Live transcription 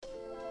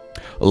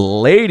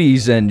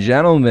Ladies and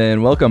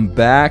gentlemen, welcome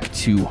back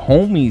to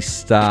Homie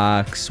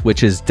Stocks, which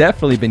has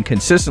definitely been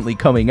consistently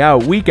coming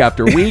out week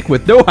after week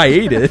with no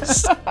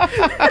hiatus.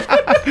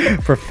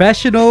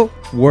 Professional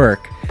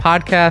Work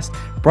podcast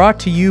brought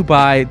to you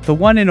by the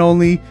one and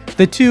only,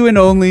 the two and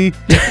only,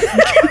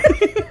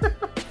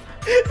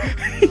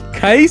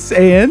 Kais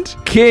and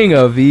King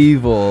of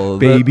Evil.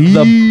 Baby.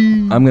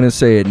 I'm going to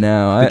say it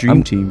now. The Dream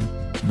I'm Team.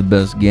 the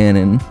best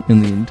Ganon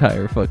in the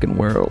entire fucking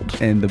world.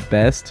 And the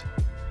best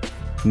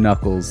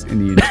Knuckles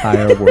in the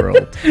entire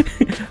world.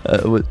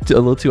 A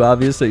little too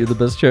obvious that you're the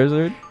best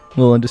Charizard? A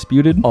little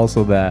undisputed?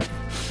 Also that.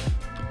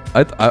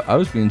 I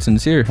was being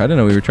sincere. I didn't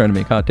know we were trying to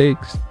make hot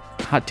takes.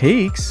 Hot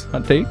takes?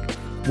 Hot take?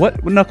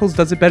 What Knuckles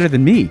does it better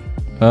than me?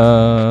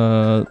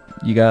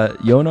 You got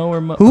Yono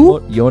or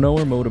Yono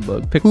or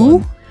Motobug. Pick Who?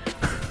 one.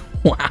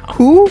 Wow.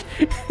 Who?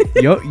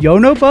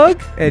 Yono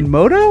Bug and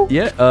Moto?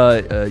 Yeah,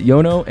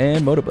 Yono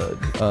and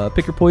Motobug.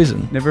 Pick your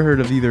poison. Never heard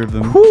of either of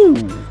them.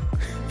 Whoo!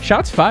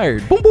 Shots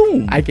fired. Boom,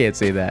 boom. I can't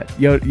say that.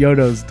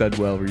 Yono's done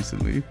well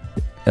recently.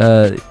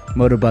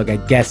 Motobug, I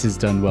guess, has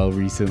done well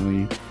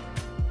recently.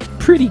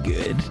 Pretty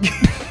good.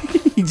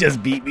 He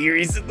just beat me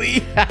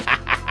recently.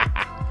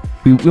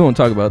 we won't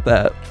talk about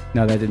that.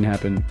 No, that didn't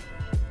happen.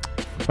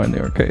 Find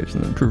the archives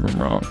and then prove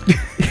them wrong.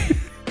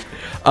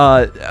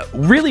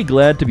 Really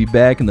glad to be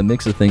back in the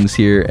mix of things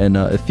here, and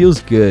it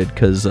feels good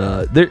because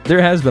there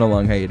has been a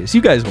long hiatus.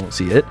 You guys won't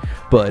see it,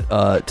 but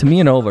to me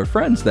and all of our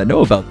friends that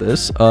know about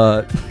this,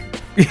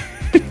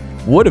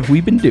 what have we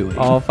been doing?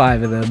 All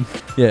five of them.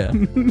 Yeah.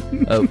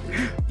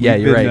 Yeah,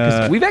 you're right.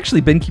 'Cause we've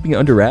actually been keeping it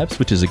under wraps,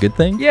 which is a good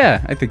thing.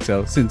 Yeah, I think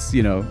so. Since,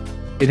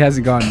 it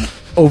hasn't gone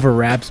over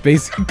wraps,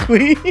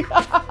 basically.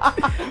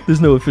 There's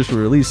no official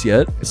release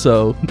yet,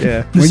 so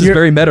Yeah. this is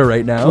very meta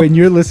right now. When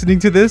you're listening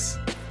to this,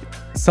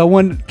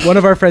 one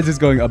of our friends is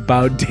going,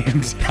 about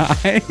damn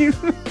time.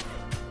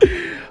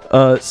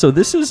 So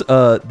this is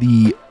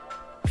the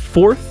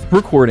fourth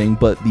recording,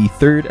 but the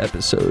third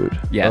episode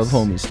of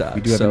Homie Stocks.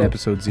 We do have an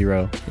episode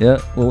 0. Yeah,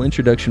 a little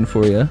introduction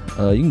for you.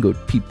 You can go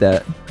peep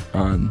that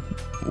on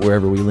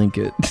wherever we link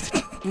it.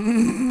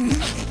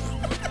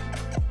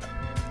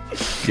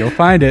 You'll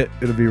find it.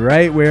 It'll be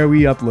right where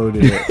we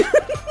uploaded it.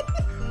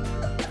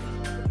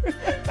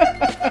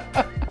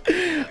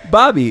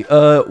 Bobby,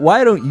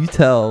 why don't you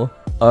tell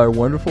our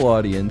wonderful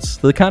audience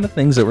the kind of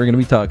things that we're going to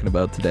be talking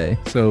about today?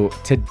 So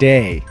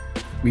today,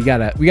 we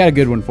got a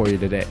good one for you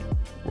today.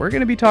 We're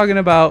going to be talking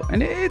about,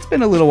 and it's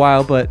been a little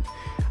while, but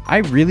I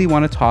really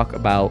want to talk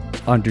about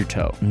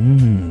Undertow.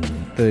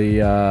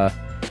 The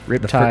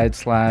Riptide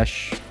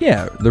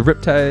the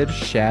Riptide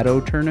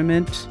Shadow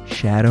Tournament.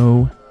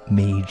 Shadow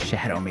Mage.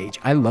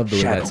 I love the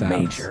way that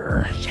sounds.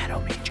 Shadow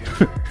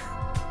Major.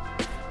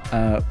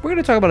 We're going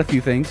to talk about a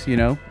few things,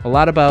 a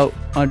lot about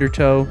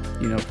Undertow,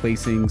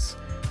 placings,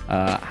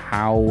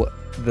 how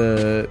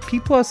the P+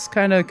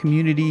 kind of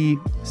community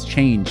has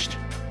changed.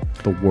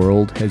 The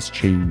world has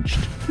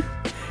changed.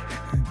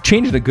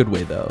 Changed in a good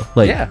way, though.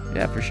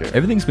 Yeah, for sure.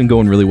 Everything's been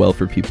going really well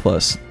for P+,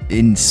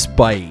 in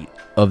spite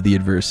of the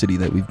adversity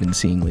that we've been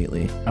seeing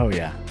lately. Oh,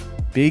 yeah.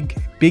 Big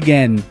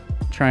N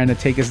trying to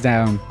take us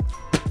down.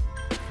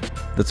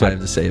 That's what I have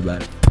to say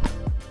about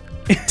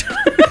it.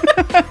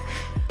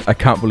 I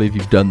can't believe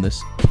you've done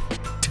this.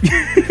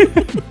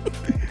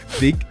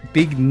 Big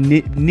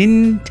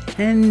Nintendo.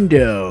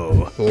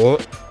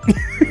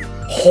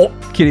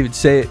 Can't even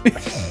say it.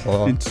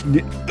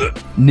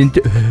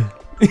 Nintendo.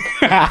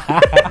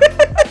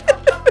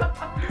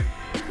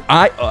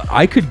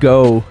 I could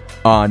go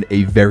on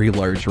a very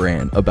large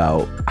rant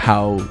about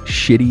how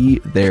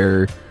shitty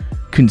their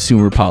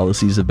consumer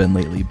policies have been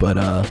lately, but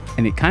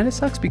and it kind of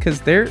sucks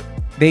because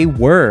they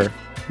were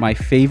my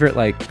favorite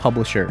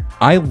publisher.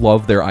 I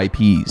love their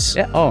IPs.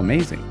 Yeah,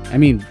 amazing. I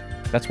mean,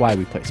 that's why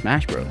we play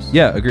Smash Bros.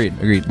 Yeah, agreed.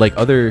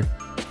 Other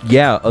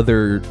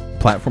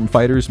platform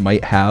fighters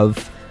might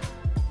have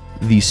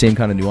the same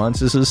kind of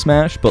nuances as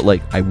Smash, but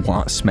I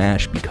want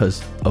Smash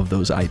because of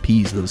those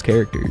IPs, those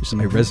characters.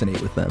 I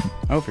resonate with them.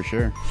 Oh, for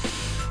sure.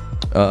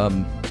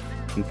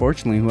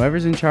 Unfortunately,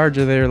 whoever's in charge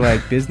of their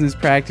business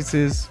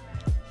practices,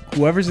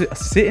 whoever's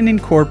sitting in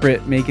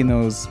corporate making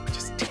those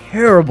just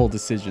terrible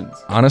decisions.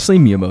 Honestly,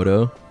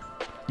 Miyamoto.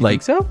 You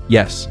think so?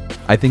 Yes.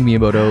 I think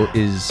Miyamoto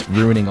is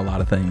ruining a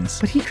lot of things.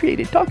 But he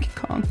created Donkey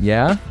Kong.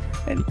 Yeah?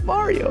 And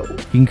Mario.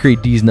 He can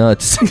create these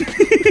nuts.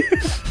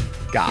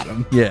 Got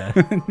him. Yeah.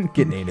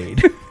 Get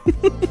nade.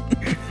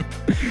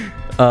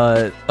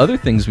 Other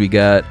things we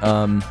got.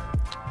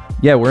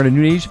 We're in a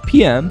new age of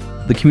PM.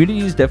 The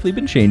community has definitely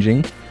been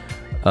changing.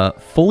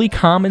 Fully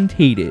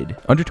commentated.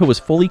 Undertow was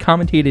fully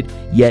commentated,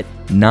 yet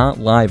not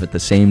live at the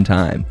same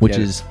time, which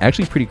is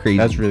actually pretty crazy.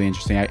 That's really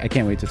interesting. I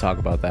can't wait to talk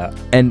about that.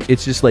 And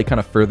it's just kind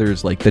of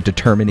furthers the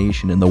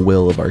determination and the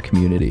will of our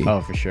community.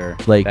 Oh, for sure.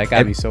 That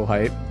got me so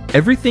hyped.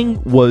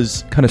 Everything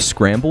was kind of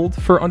scrambled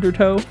for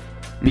Undertow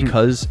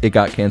because it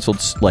got canceled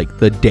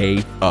the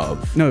day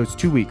of. No, it's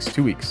 2 weeks.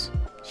 2 weeks.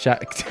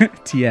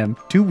 TM.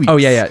 2 weeks. Oh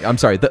yeah. I'm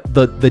sorry.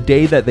 The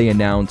day that they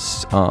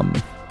announced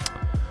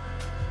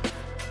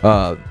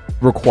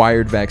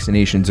required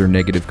vaccinations or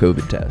negative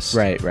COVID tests.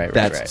 Right.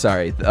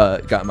 Sorry.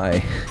 Got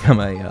my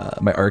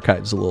my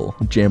archives a little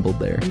jambled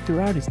there. He threw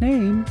out his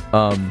name.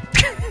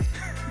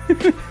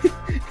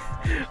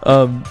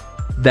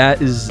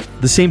 That is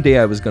the same day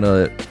I was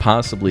gonna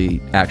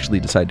possibly actually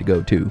decide to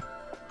go to.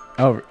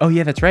 Oh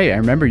yeah, that's right. I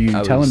remember you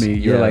telling me.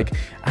 You're like,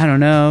 I don't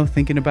know,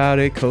 thinking about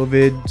it.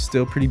 COVID,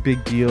 still pretty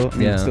big deal. I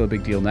mean, it's still a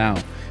big deal now.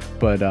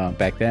 But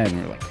back then,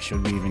 we were like,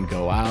 should we even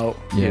go out?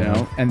 You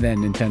know? And then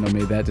Nintendo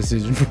made that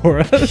decision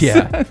for us.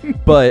 Yeah.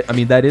 But, I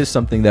mean, that is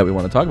something that we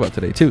want to talk about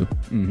today, too.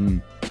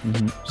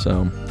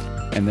 So.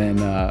 And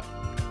then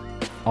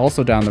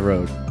also down the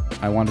road,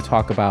 I want to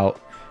talk about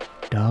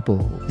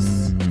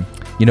doubles.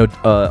 You know,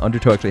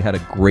 Undertow actually had a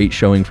great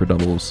showing for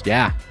doubles.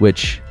 Yeah.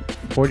 Which...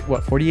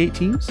 48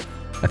 teams?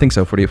 I think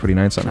so, 48,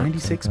 49, something.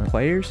 96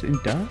 players in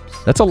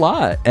dubs? That's a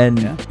lot.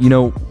 And, you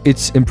know,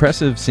 it's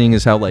impressive seeing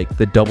as how, like,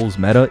 the doubles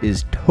meta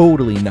is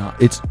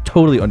it's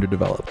totally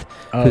underdeveloped.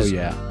 Oh,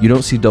 yeah. You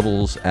don't see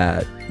doubles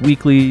at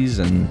weeklies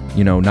and,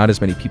 you know, not as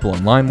many people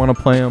online want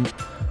to play them.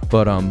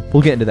 But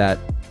we'll get into that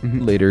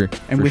later,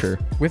 and for sure.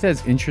 With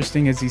as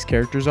interesting as these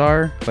characters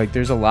are, like,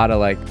 there's a lot of,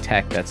 like,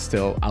 tech that's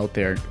still out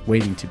there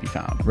waiting to be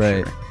found.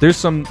 Right. Sure. There's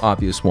some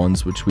obvious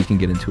ones, which we can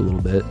get into a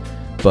little bit.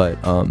 But,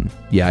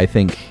 yeah, I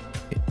think...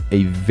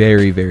 a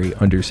very, very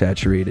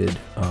undersaturated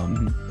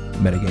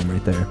metagame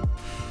right there.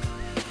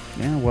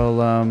 Yeah, well,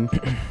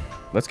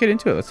 let's get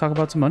into it. Let's talk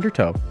about some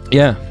Undertow.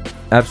 Yeah,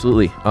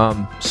 absolutely.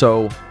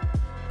 So,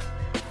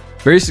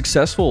 very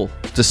successful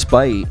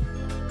despite,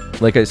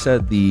 like I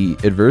said, the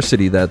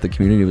adversity that the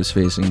community was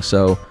facing.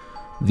 So,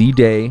 the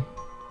day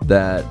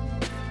that...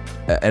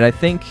 And I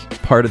think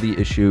part of the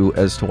issue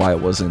as to why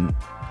it wasn't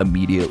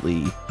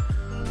immediately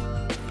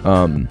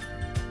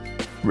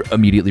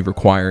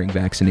requiring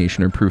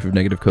vaccination or proof of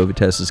negative COVID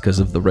tests is because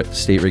of the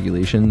state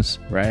regulations.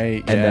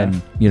 Right. And then,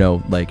 you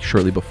know, like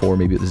shortly before,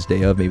 maybe it was the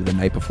day of, maybe the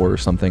night before or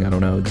something, I don't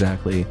know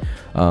exactly.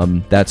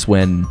 That's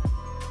when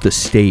the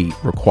state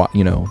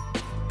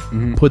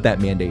put that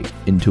mandate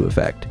into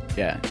effect.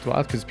 Yeah. It's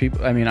wild because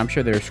people, I mean, I'm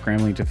sure they're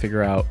scrambling to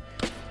figure out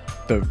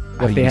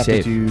what they have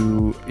to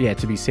do,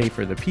 to be safe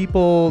for the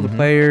people, the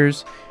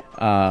players,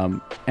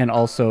 and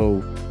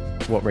also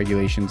what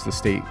regulations the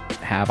state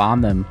have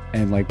on them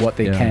and like what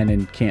they can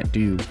and can't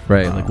do.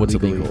 Right, like what's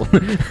legally.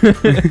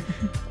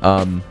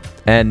 illegal.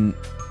 And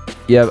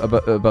yeah,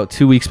 about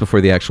 2 weeks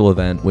before the actual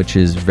event, which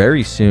is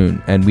very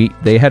soon, and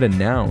they had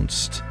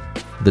announced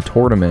the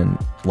tournament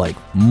like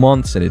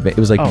months in advance. It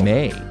was like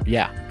May.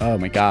 Yeah. Oh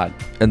my God.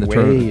 And the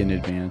tournament in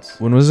advance.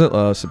 When was it?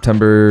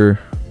 September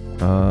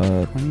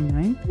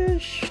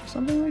 29th-ish,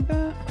 something like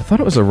that. I thought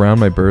it was around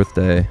my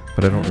birthday,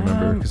 but I don't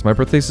remember because my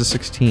birthday's the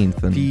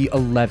 16th. And the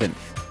 11th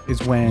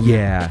is when.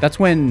 Yeah. That's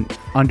when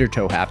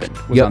Undertow happened.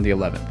 Was on the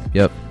 11th.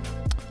 Yep.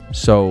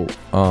 So,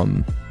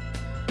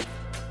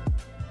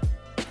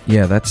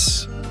 yeah,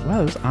 that's.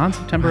 Wow, it was on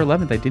September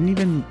 11th. I didn't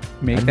even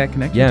make that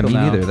connection. Yeah, me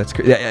neither. That's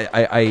crazy.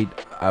 I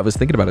was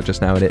thinking about it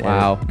just now.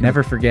 Wow.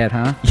 Never forget,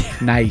 huh?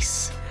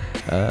 Nice.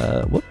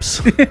 Whoops.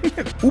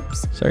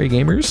 Oops. Sorry,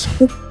 gamers.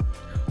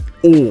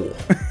 Oh.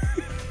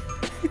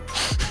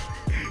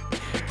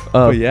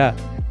 But yeah,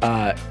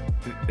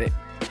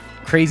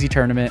 crazy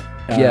tournament.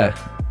 Yeah,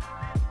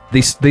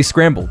 they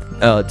scrambled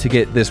to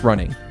get this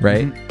running,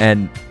 right?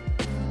 And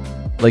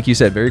like you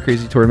said, very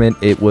crazy tournament.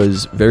 It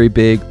was very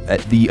big.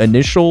 At the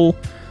initial,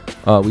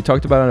 we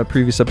talked about it on a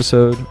previous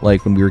episode,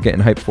 like when we were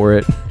getting hyped for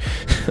it.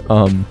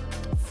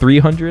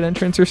 300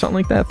 entrants or something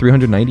like that.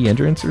 390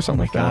 entrants or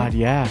something like that. God,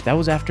 yeah, that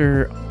was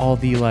after all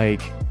the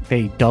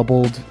they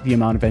doubled the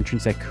amount of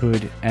entrants that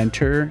could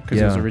enter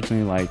because it was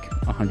originally like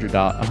 100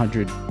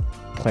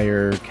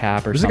 player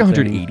cap or something. It was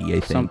like 180, I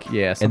think.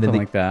 Something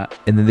like that.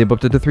 And then they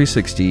bumped it to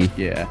 360.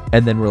 Yeah.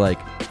 And then we're like,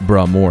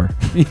 bruh, more.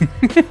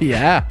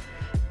 Yeah.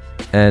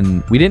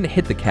 And we didn't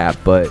hit the cap,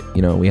 but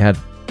you know, we had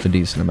a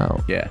decent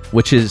amount. Yeah.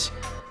 Which is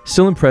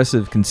still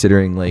impressive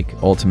considering like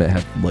Ultimate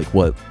had like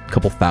what, a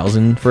couple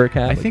thousand for a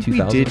cap? I think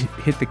 2,000? we did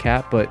hit the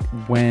cap, but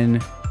when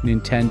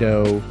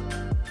Nintendo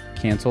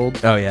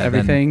canceled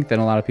everything, then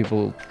a lot of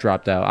people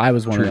dropped out. I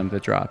was one of them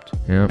that dropped.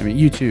 Yeah. I mean,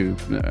 you too,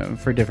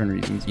 for different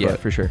reasons. Yeah, but.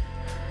 for sure.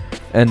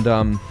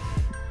 And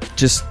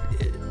just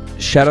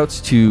shout outs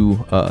to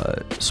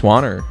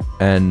Swanner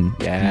and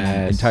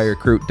the entire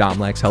crew.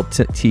 Domlax helped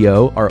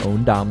TO, our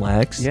own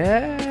Domlax.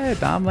 Yeah,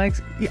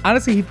 Domlax.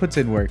 Honestly, he puts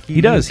in work.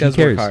 He does. He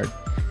cares. Work hard.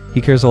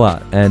 He cares a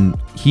lot. And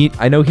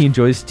I know he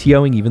enjoys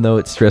TOing even though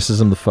it stresses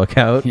him the fuck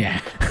out.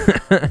 Yeah.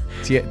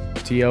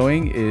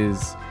 TOing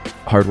is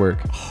hard work.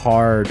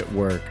 Hard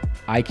work.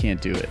 I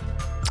can't do it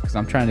because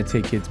I'm trying to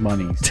take kids'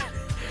 money.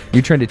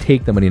 You're trying to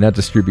take the money, not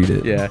distribute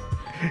it. Yeah.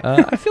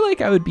 I feel like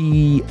I would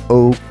be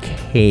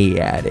okay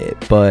at it,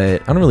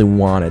 but I don't really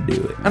want to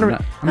do it. I'm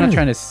not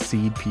trying to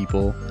seed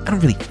people. I don't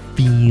really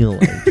feel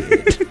like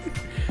it.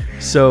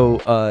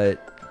 So,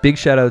 big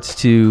shout outs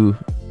to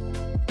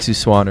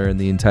Swanner and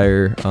the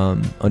entire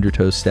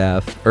Undertow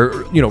staff,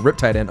 or you know,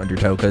 Riptide and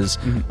Undertow, because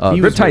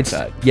Riptide's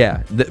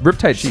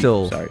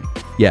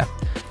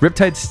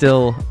Riptide's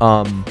still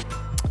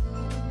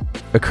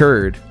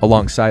occurred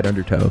alongside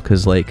Undertow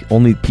because like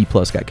only P+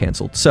 got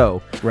canceled.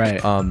 So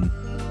right.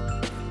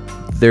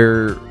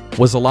 There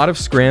was a lot of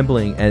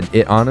scrambling, and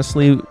it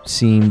honestly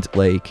seemed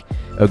like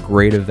a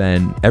great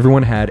event.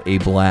 Everyone had a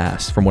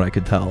blast from what I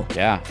could tell.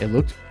 Yeah, it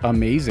looked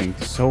amazing.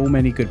 So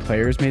many good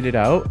players made it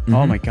out. Mm-hmm.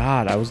 Oh my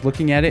God. I was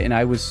looking at it and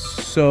I was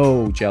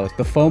so jealous.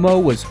 The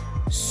FOMO was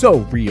so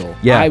real.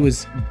 Yeah. I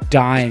was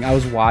dying. I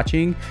was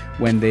watching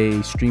when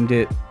they streamed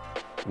it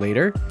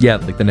later. Yeah,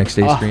 like the next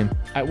day stream.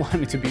 I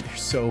wanted to be there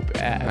so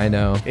bad. I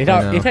know. It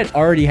had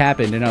already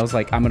happened and I was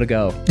like, I'm going to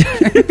go.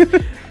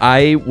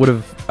 I would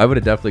have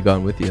definitely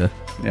gone with you.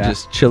 Yeah.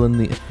 Just chilling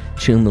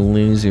the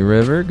lazy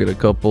river, get a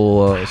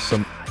couple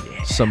some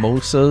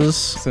samosas,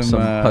 some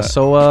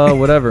passoa,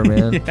 whatever,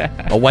 man.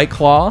 Yeah. A White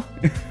Claw.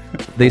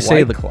 They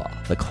say White Claw.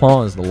 The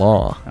claw is the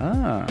law.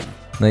 Ah.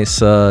 Nice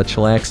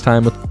chillax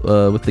time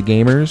with the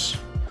gamers.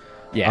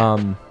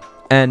 Yeah.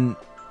 And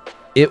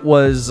it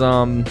was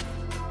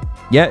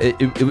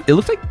it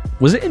looked like,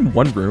 was it in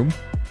one room?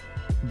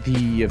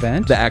 The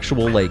event? The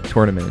actual like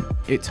tournament.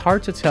 It's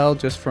hard to tell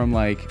just from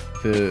like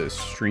the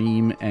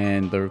stream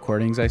and the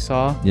recordings I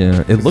saw.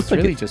 Yeah, it looked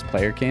like really just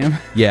player cam.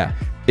 Yeah.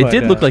 It But,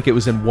 did look like it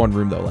was in one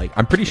room though. Like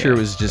I'm pretty sure Yeah,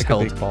 it was just like a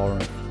held. big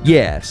ballroom.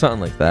 Yeah, something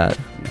like that.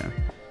 Yeah.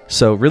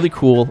 So really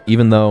cool,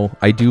 even though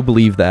I do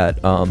believe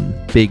that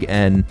Big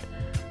N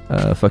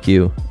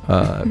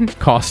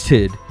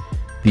costed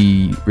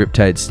the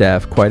Riptide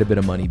staff quite a bit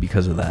of money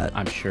because of that.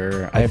 I'm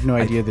sure. I have no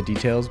idea the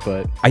details,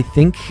 but I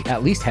think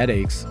at least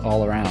headaches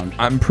all around.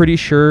 I'm pretty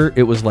sure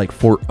it was like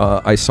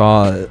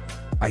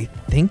I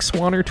think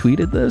Swanner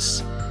tweeted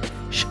this.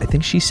 I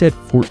think she said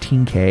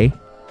 14K.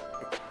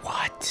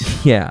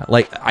 What? Yeah,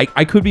 like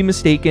I could be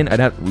mistaken.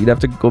 We'd have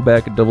to go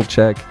back and double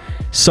check.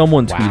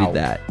 Someone tweeted Wow.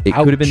 that. It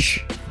could have been.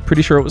 Ouch.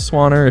 Pretty sure it was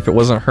Swanner. If it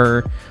wasn't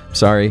her,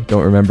 sorry,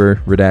 don't remember.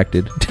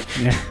 Redacted.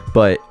 Yeah.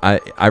 But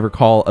I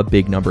recall a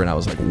big number, and I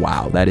was like,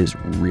 wow, that is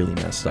really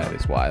messed up. That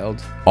is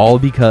wild. All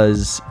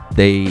because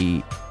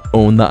they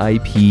own the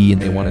IP and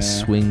they want to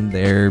Yeah. swing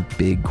their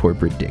big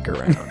corporate dick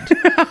around.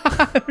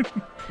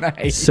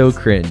 Nice. So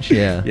cringe.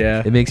 Yeah.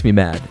 Yeah. It makes me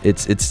mad.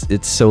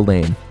 It's so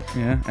lame.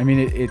 Yeah. I mean,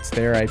 it's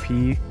their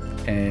IP,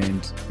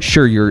 and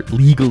Sure, you're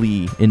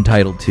legally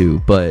entitled to,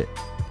 but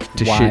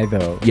to why shit,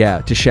 though? yeah,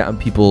 to shit on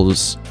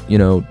people's,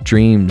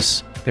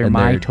 dreams. They're and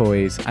my their-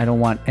 toys. I don't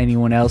want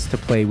anyone else to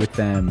play with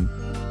them.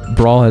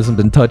 Brawl hasn't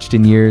been touched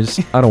in years.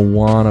 I don't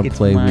want to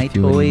play with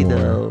you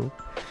anymore.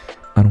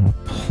 I don't want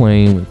to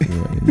play with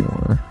you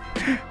anymore.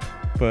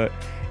 But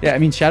yeah, I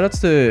mean, shout outs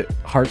to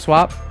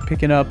Heartswap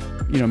picking up,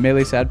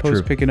 Melee Sad Post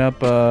True. picking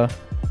up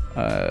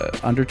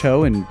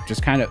Undertow and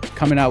just kind of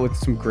coming out with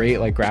some great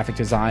like graphic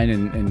design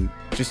and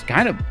just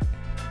kind of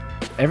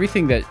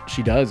everything that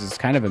she does is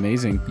kind of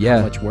amazing. Yeah.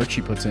 How much work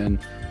she puts in.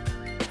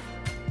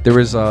 There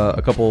was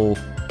a couple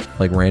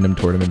like random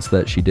tournaments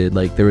that she did.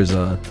 Like it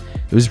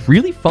was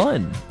really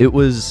fun. It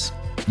was,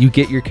 you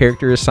get your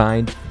character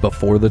assigned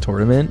before the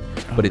tournament,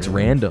 but it's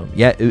really? random.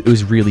 Yeah, it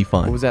was really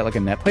fun. What was that, like a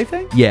net play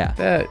thing? Yeah,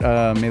 That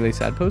Melee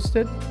Sad Post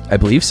did? I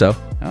believe so.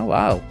 Oh,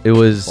 wow. It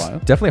was Wow.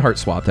 definitely heart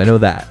swapped. I know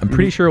that. I'm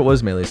pretty sure it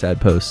was Melee Sad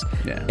Post.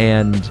 Yeah.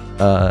 And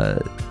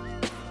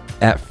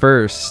at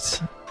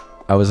first,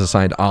 I was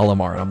assigned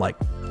Olimar, and I'm like,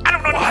 I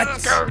don't know how to play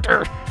this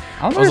character.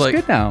 Almar's like-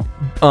 good now.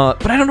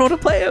 But I don't know how to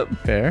play him.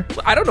 Fair.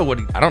 I don't know what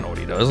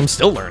he does. I'm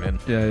still learning.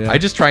 Yeah, yeah. I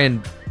just try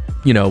and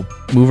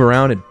move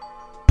around and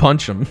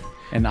punch him.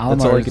 And That's all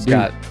I Almar's could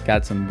do.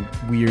 got some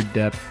weird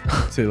depth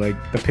to like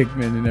the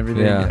pigment and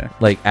everything. Yeah.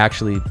 Like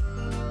actually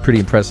pretty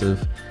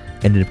impressive.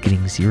 Ended up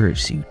getting Zero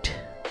Suit.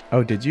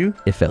 Oh, did you?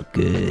 It felt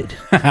good.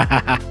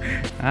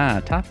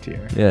 Top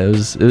tier. Yeah, it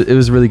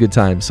was a really good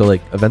time. So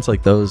like events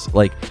like those,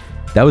 like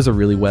that was a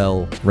really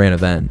well ran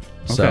event.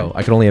 So Okay.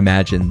 I can only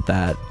imagine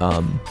that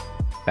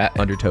That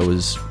Undertow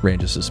ran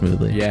just as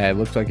smoothly. Yeah, it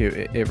looked like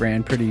it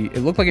ran pretty. It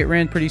looked like it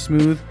ran pretty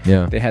smooth.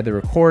 Yeah. They had the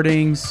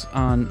recordings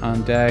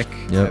on deck.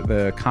 Yep.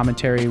 The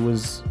commentary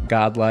was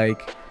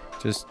godlike.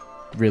 Just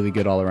really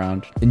good all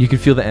around. And you could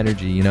feel the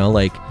energy,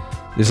 like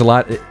there's a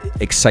lot of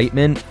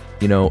excitement,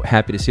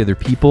 happy to see other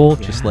people.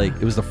 Just Yeah. like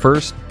it was the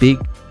first big,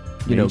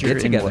 Major get in,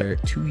 together.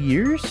 what, 2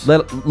 years?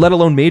 Let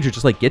alone major,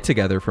 just like get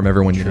together from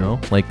everyone,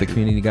 like the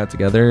community got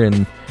together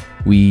and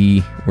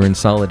we were in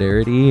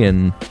solidarity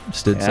and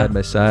stood Yeah. side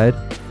by side.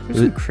 There's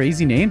some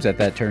crazy names at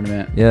that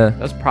tournament. Yeah. That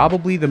was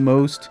probably the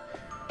most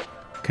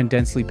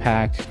condensedly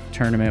packed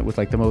tournament with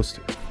like the most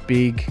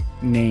big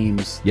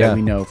names Yeah. that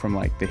we know from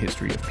like the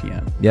history of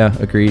PM. Yeah,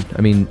 agreed.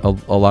 I mean, a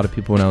lot of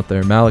people went out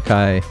there.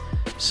 Malachi,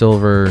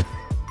 Silver,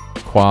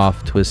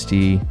 Quaff,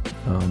 Twisty.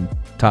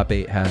 Top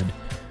 8 had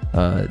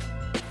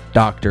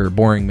Doctor,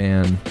 Boring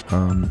Man,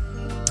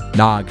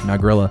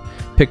 Nagrilla,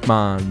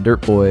 Pikmon,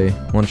 Dirt Boy,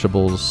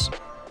 Lunchables,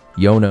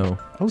 Yono.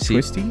 Oh, See-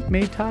 Twisty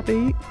made top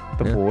 8.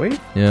 The Yeah. boy,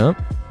 Yeah.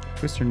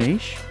 Twister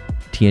Nash.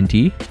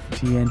 TNT.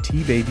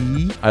 TNT,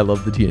 baby. I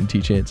love the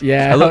TNT chants.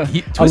 Yeah. I love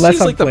Unless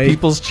Twisty's I'm like the playing-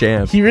 people's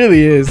champ. He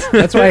really is.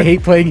 That's why I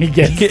hate playing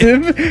against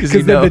him. 'Cause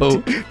you Because then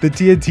know. the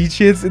TNT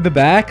chants in the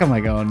back, I'm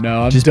like, oh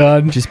no, I'm Just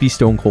done. Just be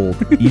Stone Cold.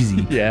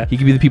 Easy. Yeah. He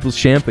could be the people's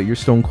champ, but you're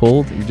Stone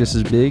Cold. You're just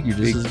as big. You're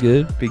just Big. as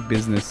good. Big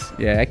business.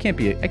 Yeah, I can't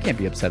be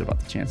upset about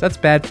the chance. That's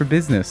bad for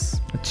business.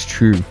 That's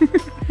true.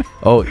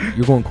 Oh,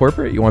 you're going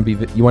corporate? You want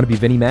to be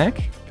Vinnie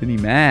Mac? Vinnie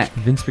Mac.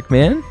 Vince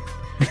McMahon?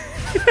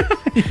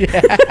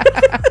 Yeah.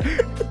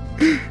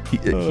 He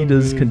Oh,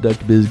 does man.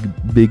 conduct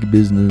big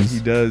business. He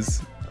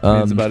does.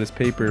 Um, It's about his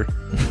paper.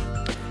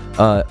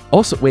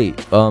 Also,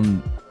 wait. I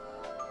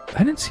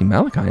didn't see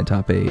Malachi in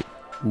top 8.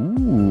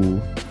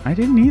 Ooh, I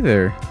didn't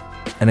either.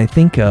 And I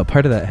think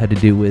part of that had to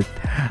do with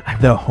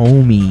the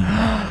homie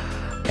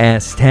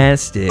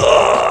Astastic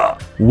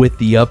with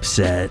the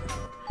upset.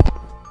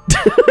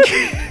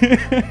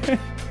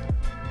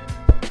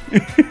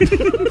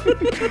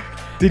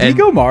 Did he And-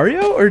 go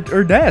Mario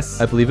or Ness?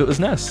 I believe it was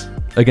Ness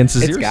against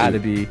It's Zero. got to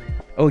be.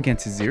 Oh,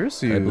 against his Zero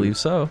Suit. I believe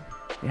so.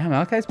 Yeah,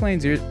 Malachi's playing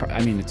Zero.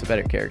 I mean, it's a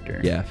better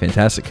character Yeah,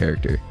 fantastic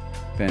character.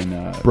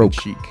 than Broke.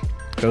 Sheik.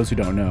 Those who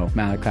don't know,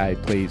 Malachi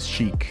plays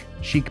Sheik.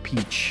 Sheik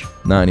Peach.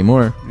 Not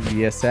anymore.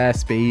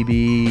 ZSS,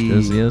 baby.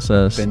 Does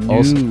CSS. The new.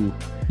 Also,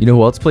 you know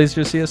who else plays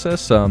your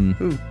CSS?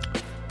 Who?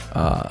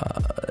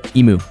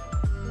 Emu.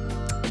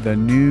 The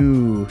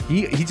new.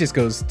 He just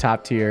goes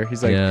top tier.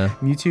 He's like, Yeah.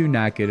 Mewtwo,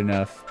 not good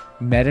enough.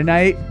 Meta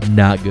Knight.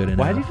 Not good enough.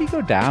 Why did he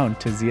go down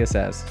to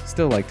ZSS?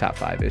 Still like top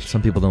 5-ish.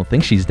 Some people don't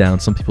think she's down.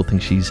 Some people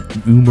think she's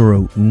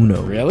numero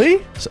uno.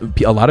 Really? So,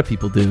 a lot of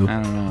people do.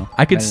 I don't know.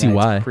 I could Meta see Knight's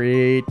why.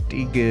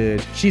 Pretty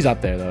good. She's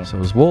up there though. So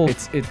is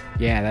Wolf.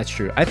 Yeah, that's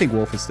true. I think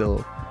Wolf is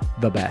still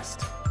the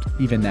best,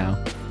 even now.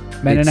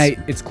 Meta It's- Knight,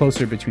 it's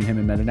closer between him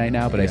and Meta Knight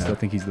now, but I Yeah. still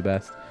think he's the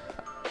best.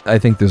 I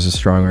think there's a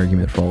strong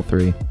argument for all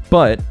three.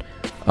 But,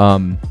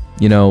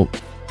 you know,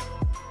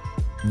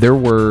 there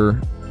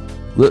were.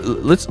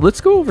 Let's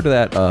go over to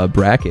that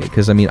bracket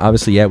because I mean,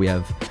 obviously, yeah, we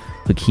have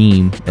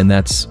Hakeem, and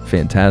that's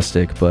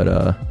fantastic.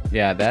 But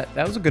Yeah, that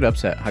was a good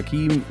upset.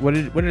 Hakeem, what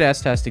did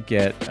Astastic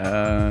get?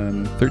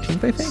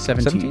 13th, I think.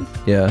 17th.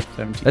 Yeah,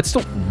 17. that's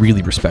still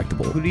really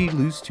respectable. Who did he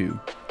lose to?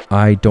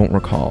 I don't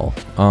recall.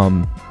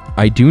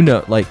 I do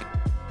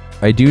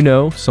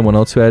know someone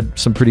else who had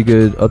some pretty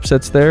good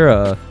upsets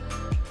there.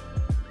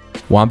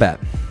 Wombat.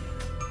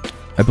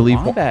 I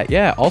believe. Wombat,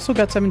 yeah, also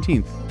got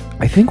 17th.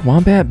 I think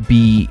Wombat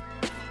beat.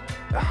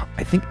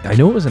 I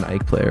know it was an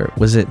Ike player.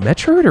 Was it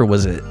Metroid or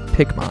was it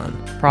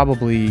Pikmin?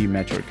 Probably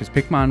Metroid, because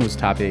Pikmin was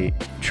top 8.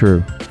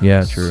 True.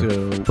 Yeah,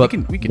 true. So But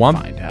we can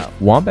find out.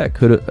 Wombat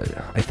could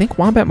have. I think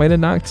Wombat might have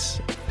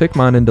knocked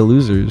Pikmin into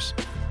losers.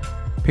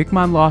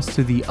 Pikmin lost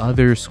to the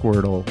other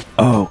Squirtle.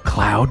 Oh,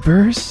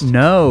 Cloudburst?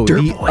 No,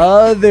 Dirt the Boy.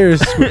 other.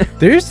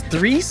 There's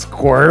 3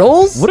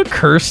 Squirtles. What a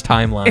cursed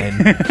timeline.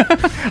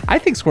 I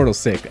think Squirtle's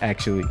sick,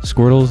 actually.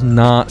 Squirtle's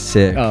not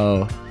sick.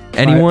 Oh,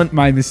 Anyone?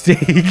 My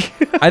mistake.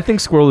 I think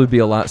Squirtle would be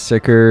a lot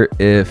sicker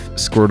if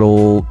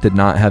Squirtle did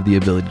not have the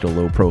ability to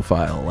low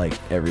profile like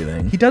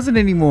everything. He doesn't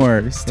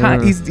anymore.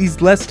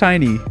 He's less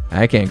tiny.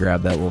 I can't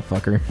grab that little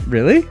fucker.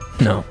 Really?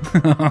 No.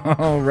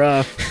 Oh,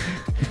 rough.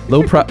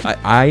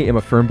 I am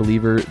a firm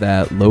believer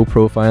that low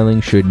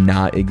profiling should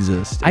not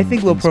exist. I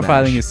think low in Smash.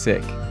 profiling is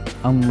sick,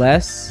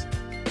 unless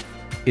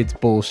it's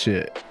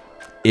bullshit.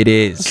 It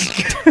is.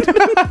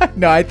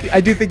 No, I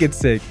do think it's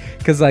sick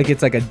because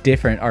it's like a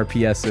different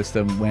RPS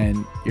system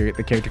when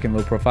the character can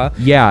low profile.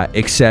 Yeah,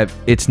 except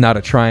it's not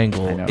a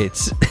triangle. I know.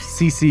 It's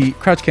CC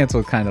crouch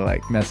cancel kind of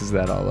like messes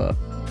that all up.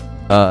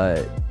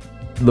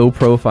 low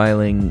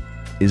profiling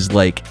is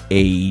like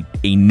a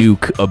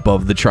nuke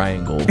above the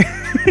triangle.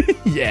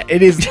 Yeah,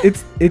 it is.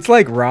 It's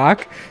like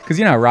Rock, because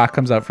you know how Rock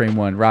comes out frame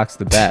 1. Rock's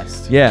the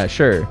best. Yeah,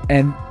 sure.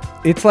 And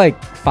it's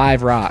like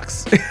 5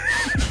 rocks,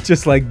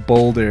 just like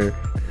Boulder.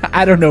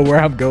 I don't know where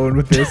I'm going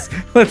with this.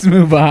 Let's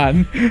move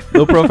on.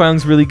 Low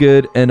profiling's really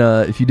good, and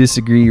if you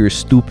disagree, you're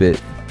stupid.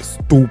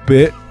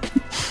 Stupid.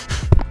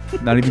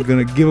 Not even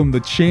gonna give him the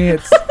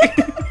chance.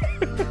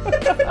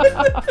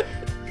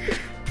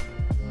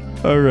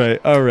 All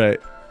right.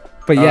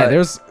 But yeah,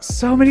 there's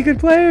so many good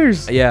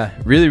players. Yeah,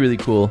 really, really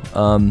cool.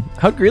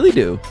 How'd Greeley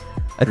do?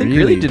 I think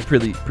Greeley did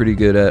pretty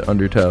good at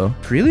Undertow.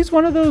 Greeley's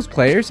one of those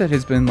players that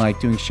has been like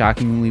doing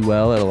shockingly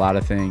well at a lot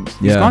of things.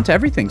 He's Yeah. gone to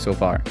everything so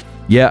far.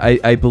 Yeah,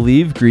 I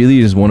believe Greeley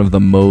is one of the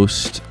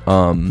most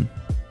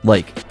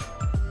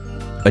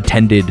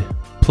attended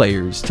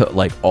players to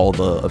like all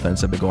the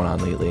events that have been going on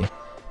lately.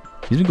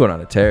 He's been going on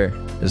a tear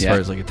as far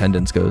as like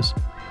attendance goes.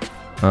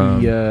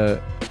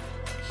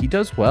 He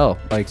does well.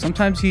 Like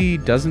sometimes he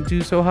doesn't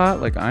do so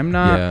hot. Like I'm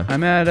not. Yeah.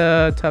 I'm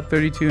at top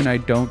 32 and I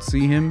don't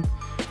see him.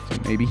 So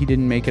maybe he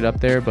didn't make it up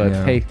there. But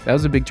Yeah. hey, that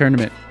was a big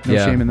tournament. No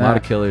shame in a lot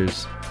that. of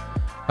killers.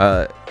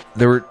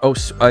 There were.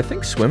 I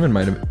think Swimmin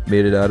might have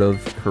made it out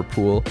of her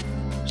pool.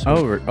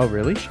 Oh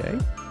really, Shay?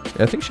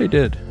 I think Shay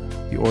did.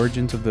 The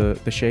origins of the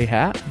Shay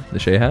hat. The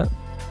Shay hat.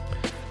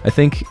 I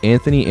think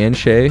Anthony and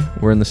Shay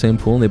were in the same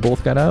pool and they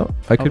both got out.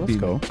 I could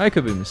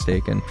be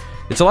mistaken.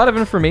 It's a lot of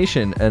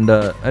information, and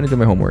I didn't do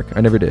my homework.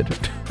 I never did.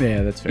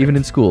 Yeah, that's fair. Even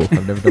in school,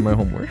 I've never done my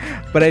homework.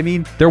 But I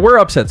mean, there were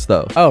upsets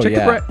though. Oh, check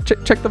yeah.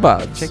 Check the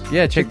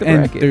VODs. Check the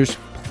and bracket. there's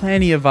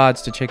plenty of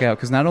VODs to check out,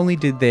 because not only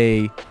did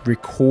they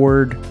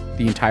record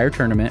the entire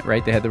tournament,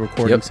 right? They had the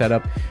recording set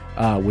up,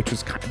 which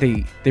was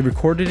they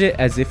recorded it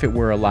as if it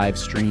were a live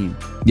stream,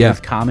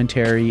 with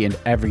commentary and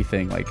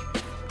everything, like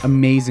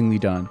amazingly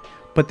done.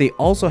 But they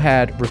also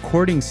had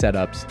recording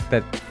setups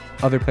that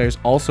other players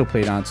also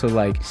played on. So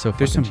like,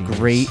 there's some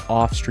great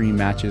off-stream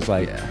matches.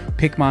 Like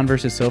Pikmon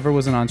versus Silver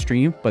wasn't on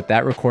stream, but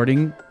that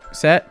recording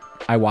set,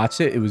 I watched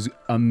it. It was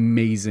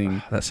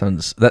amazing. That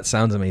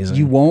sounds amazing.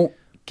 You won't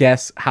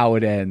guess how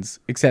it ends,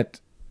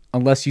 except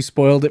unless you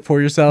spoiled it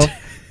for yourself,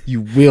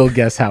 you will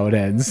guess how it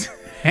ends.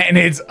 And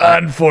it's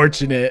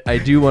unfortunate. I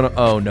do want to.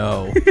 Oh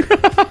no.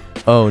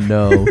 Oh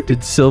no.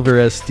 Did Silver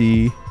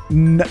SD?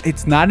 No,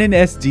 it's not an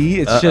SD.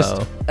 It's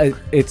just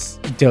it's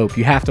dope.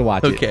 You have to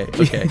watch it.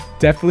 Okay.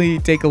 Definitely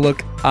take a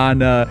look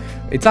on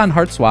it's on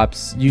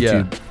HeartSwap's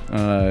YouTube.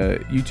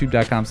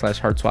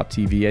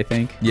 YouTube.com/HeartSwapTV, I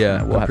think.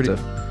 Yeah. We'll have to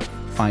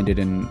find it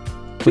and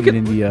put it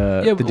in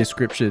the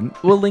description.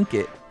 We'll link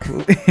it.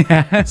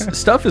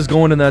 Stuff is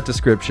going in that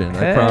description.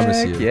 I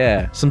promise you.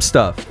 Yeah. Some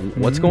stuff.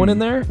 What's going in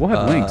there? We'll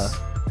have links.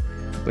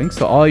 Links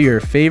to all your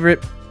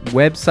favorite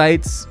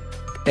websites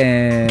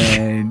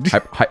and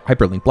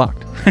hyperlink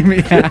blocked. I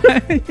mean,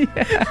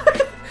 yeah.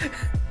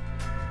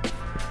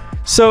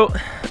 So,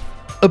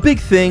 a big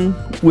thing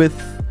with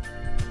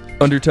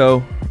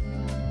Undertow,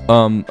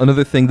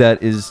 another thing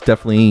that is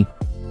definitely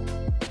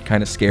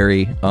kind of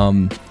scary,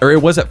 or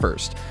it was at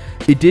first.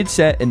 It did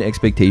set an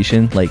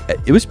expectation. Like,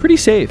 it was pretty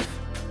safe.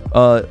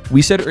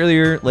 We said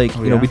earlier, like,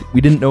 you know, we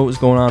didn't know what was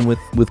going on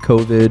with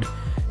COVID,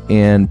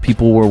 and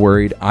people were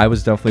worried. I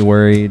was definitely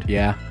worried.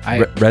 Yeah.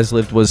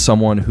 Reslift was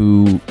someone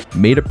who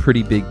made a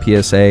pretty big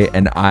PSA,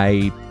 and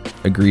I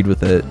agreed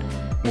with it.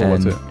 What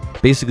was it?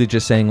 Basically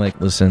just saying, like,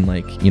 listen,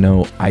 like, you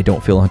know, I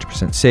don't feel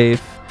 100%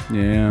 safe.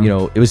 Yeah. You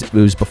know, it was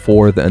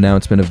before the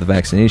announcement of the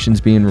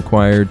vaccinations being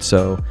required.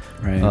 So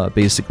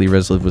basically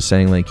Reslift was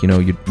saying, like, you know,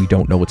 we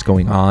don't know what's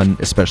going on,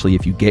 especially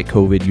if you get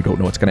COVID. You don't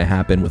know what's going to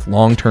happen with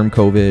long-term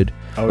COVID.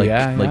 Oh,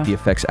 like the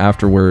effects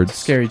afterwards.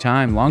 Scary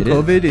time. Long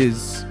COVID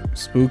is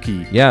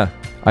spooky. Yeah.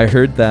 I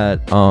heard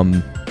that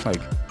like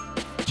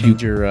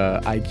change your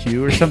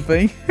IQ or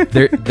something.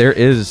 there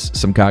is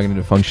some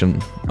cognitive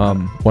function.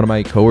 One of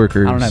my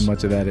coworkers, I don't have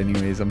much of that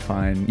anyways. I'm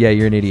fine. Yeah,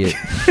 you're an idiot.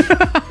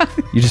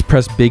 You just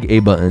press big A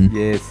button.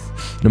 Yes.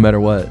 No matter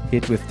what.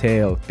 Hit with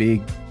tail.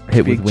 Big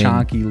with wing.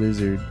 Chonky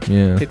lizard.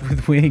 Yeah. Hit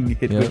with wing.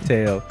 Hit with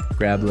tail.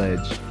 Grab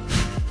ledge.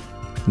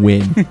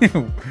 Win.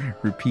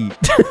 Repeat.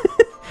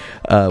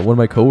 One of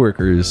my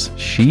coworkers,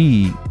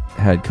 she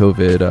had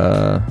COVID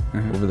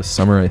over the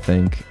summer, I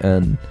think,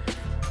 and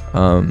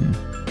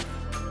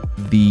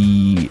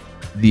the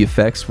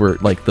effects were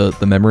like the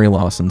memory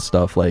loss and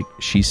stuff. Like,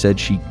 she said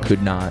she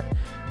could not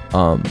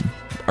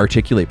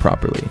articulate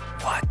properly.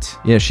 What?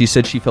 Yeah, she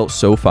said she felt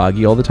so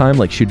foggy all the time.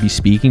 Like, she'd be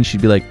speaking,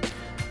 she'd be like,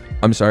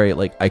 I'm sorry,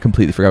 like, I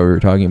completely forgot what we were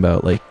talking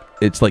about. Like,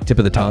 it's like tip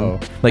of the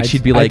tongue. Like,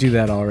 she'd be like, I do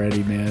that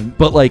already, man.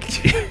 But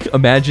like,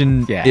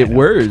 imagine it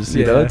worse,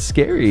 you know? It's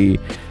scary.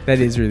 That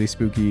is really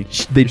spooky.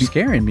 You're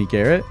scaring me,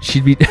 Garrett.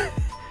 She'd be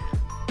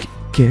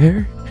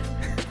Garrett?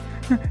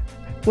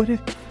 What if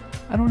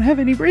I don't have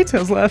any brain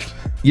cells left?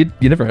 You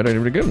never had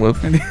anyone to begin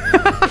with.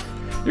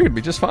 You're gonna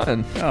be just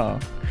fine. Oh,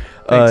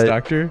 thanks,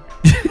 doctor.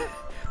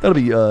 That'll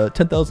be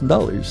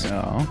 $10,000.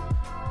 Oh,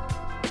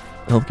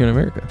 healthcare in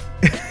America.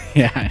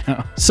 Yeah, I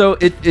know. So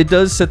it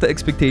does set the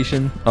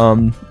expectation.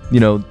 You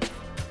know,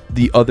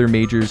 the other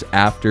majors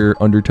after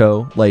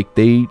Undertow, like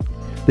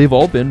they've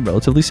all been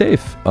relatively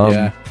safe.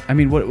 Yeah. I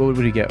mean, what would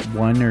he get?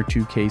 1 or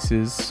 2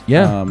 cases?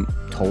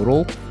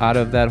 Total out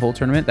of that whole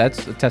tournament.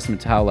 That's a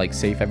testament to how like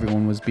safe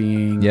everyone was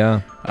being.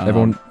 Yeah.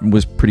 Everyone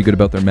was pretty good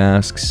about their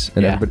masks,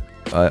 and everybody,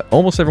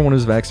 almost everyone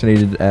was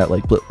vaccinated at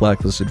like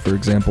Blacklisted, for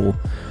example.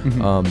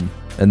 Mm-hmm.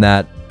 And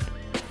that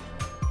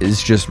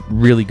is just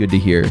really good to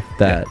hear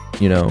that,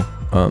 you know,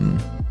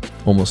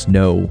 almost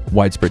no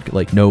widespread,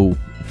 like no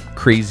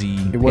crazy.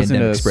 It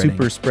wasn't a spreading.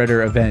 super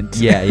spreader event.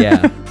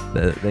 Yeah.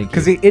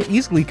 Because it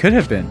easily could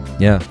have been.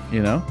 Yeah.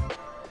 You know?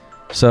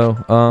 So,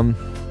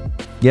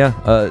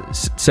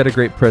 set a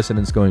great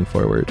precedence going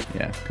forward.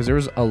 Yeah, because there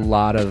was a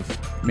lot of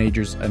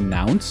majors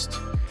announced,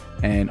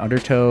 and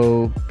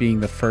Undertow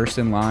being the first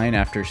in line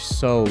after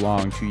so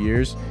long, 2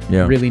 years,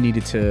 really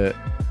needed to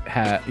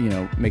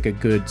make a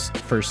good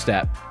first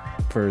step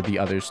for the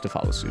others to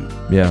follow suit.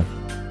 Yeah.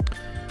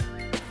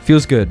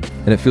 Feels good.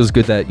 And it feels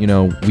good that, you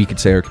know, we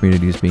could say our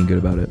community is being good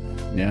about it.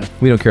 Yeah.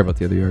 We don't care about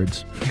the other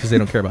yards because they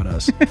don't care about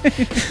us.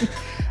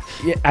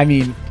 Yeah, I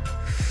mean,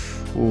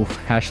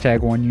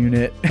 #1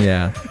 unit.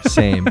 Yeah,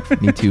 same.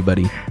 Me too,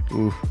 buddy.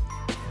 Ooh.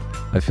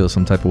 I feel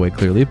some type of way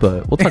clearly,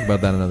 but we'll talk about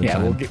that another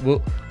time. Yeah,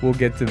 we'll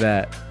get to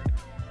that.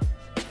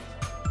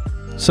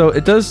 So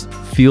it does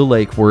feel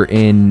like we're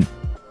in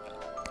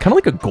kind of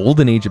like a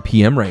golden age of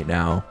PM right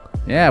now.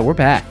 Yeah, we're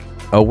back.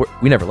 Oh,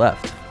 we never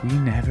left. We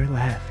never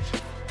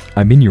left.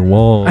 I'm in your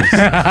walls.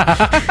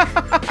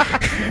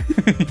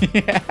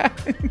 Yeah.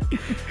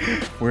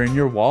 We're in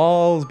your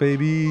walls,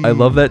 baby. I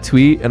love that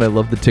tweet, and I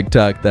love the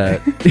TikTok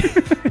that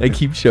I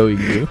keep showing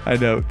you. I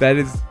know. That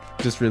is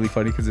just really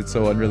funny because it's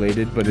so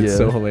unrelated, but it's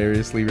so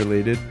hilariously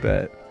related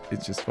that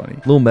it's just funny. A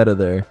little meta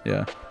there.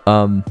 Yeah.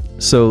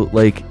 So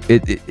like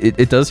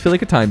it does feel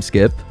like a time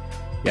skip.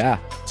 Yeah.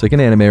 It's like an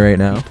anime right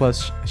now.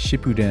 Plus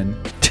Shippuden.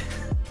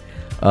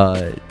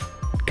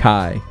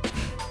 Kai.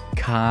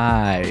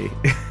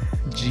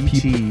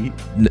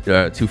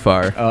 GT. Too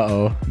far.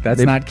 Uh-oh.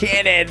 That's not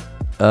canon.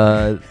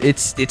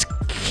 It's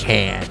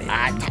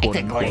canon.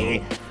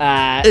 Technically,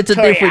 It's a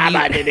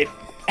Toriyama different- didn't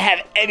have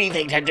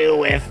anything to do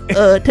with.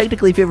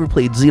 Technically, if you ever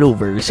played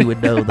Xenoverse, you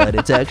would know that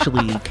it's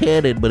actually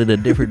canon, but in a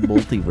different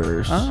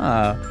multiverse.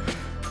 Ah.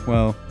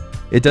 Well.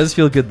 It does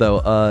feel good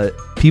though.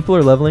 People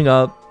are leveling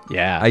up.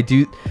 Yeah. I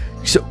do.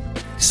 So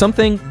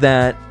something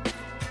that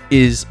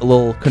is a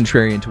little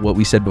contrarian to what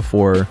we said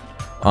before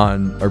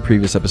on our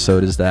previous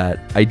episode is that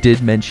I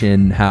did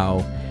mention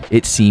how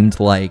it seemed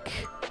like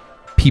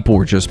people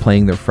were just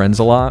playing their friends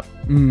a lot.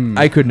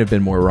 I couldn't have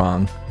been more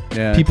wrong.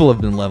 Yeah. People have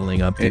been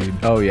leveling up, dude.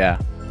 Oh yeah.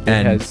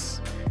 And- it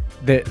has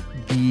the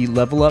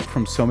level up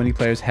from so many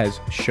players has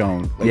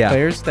shown. Like Yeah.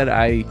 players that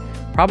I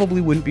probably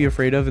wouldn't be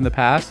afraid of in the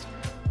past,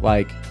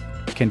 like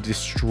can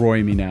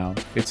destroy me now.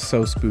 It's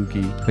so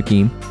spooky.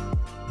 Hakeem.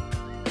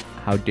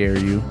 How dare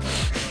you?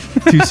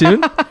 Too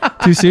soon?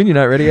 Too soon? You're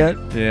not ready yet?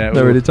 Yeah.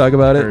 Not ready to talk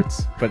about it?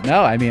 Hurts. But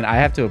no, I mean I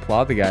have to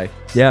applaud the guy.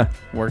 Yeah.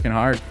 Working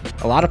hard.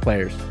 A lot of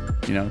players,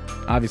 you know,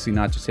 obviously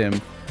not just him,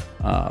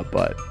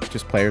 but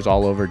just players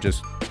all over,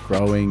 just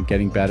growing,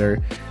 getting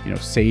better. You know,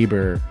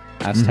 Saber,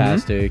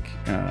 Astastic,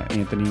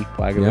 Anthony,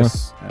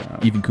 Plagueis,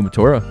 Even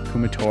Kumatora.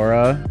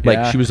 Kumatora. Like,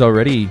 yeah. she was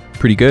already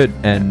pretty good,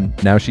 and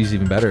now she's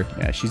even better.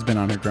 Yeah, she's been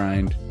on her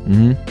grind.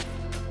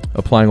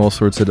 Applying all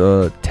sorts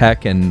of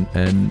tech and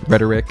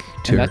rhetoric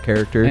to her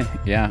character.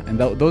 Yeah, and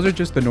those are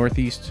just the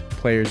Northeast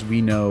players we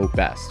know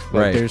best. Like,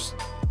 Right. There's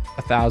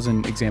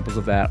 1,000 examples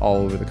of that all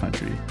over the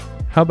country.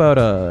 How about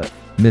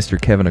Mr.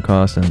 Kevin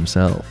Acosta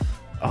himself?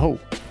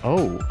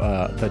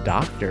 The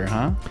Doctor,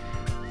 huh?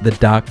 The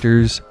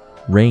Doctor's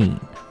Reign.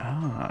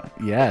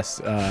 Yes.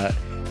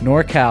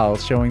 NorCal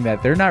showing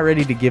that they're not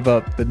ready to give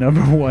up the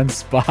 #1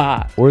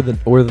 spot. Or the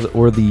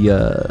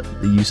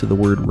use of the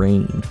word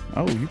rain.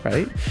 Oh, you're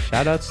right.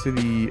 Shout outs to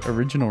the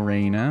original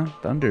Reign, huh?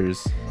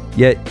 Thunders.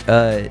 Yet,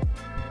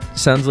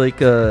 sounds like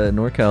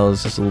NorCal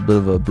is just a little bit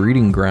of a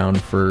breeding ground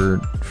for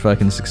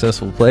fucking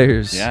successful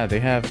players. Yeah, they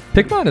have.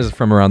 Pikmon is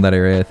from around that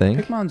area, I think.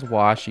 Pikmon's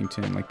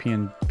Washington, like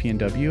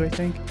PNW, I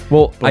think.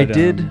 Well, But,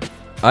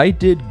 I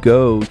did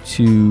go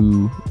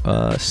to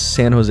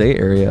San Jose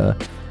area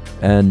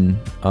and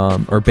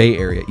or Bay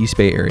Area, East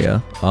Bay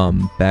Area,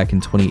 back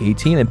in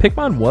 2018, and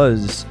Pikmon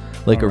was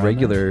like a Around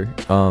regular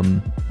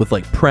with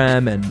like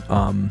Prem and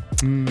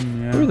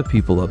yeah. who were the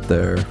people up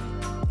there?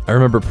 I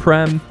remember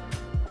Prem,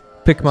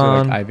 So,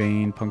 Pikmon. like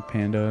Ivane, Punk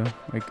Panda.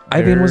 Like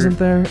Ivan wasn't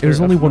there. It was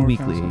they're only up one north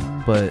weekly,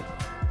 somewhere. but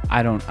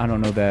I don't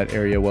know that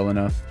area well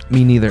enough.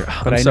 me neither.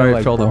 But I'm I sorry know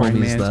like for all the Boring homies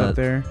Man's that. up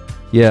there.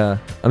 Yeah,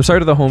 I'm sorry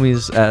to the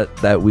homies at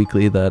that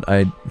weekly that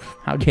I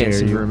How can't dare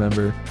seem to you?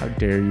 remember. How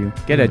dare you?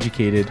 Get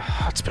educated.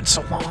 It's been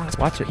so long. It's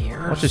Watch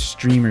a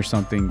stream or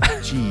something.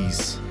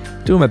 Jeez.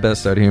 Doing my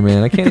best out here,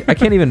 man. I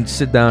can't even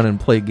sit down and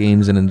play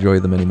games and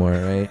enjoy them anymore,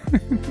 right?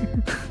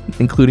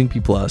 Including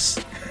P+.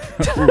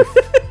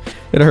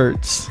 It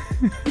hurts.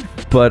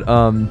 But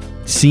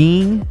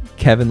seeing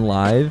Kevin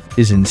live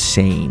is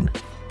insane.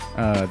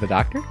 The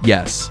Doctor?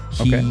 Yes.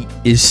 He Okay.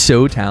 is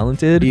so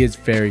talented. He is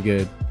very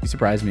good. He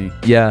surprised me.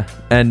 Yeah.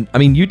 And I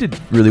mean, you did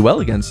really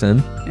well against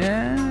him.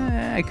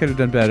 Yeah, I could have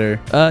done better.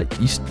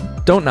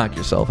 Don't knock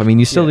yourself. I mean,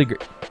 you still Yeah. did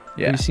great.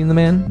 Yeah. Have you seen the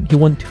man? He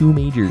won 2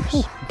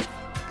 majors.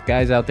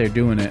 Guys out there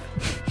doing it.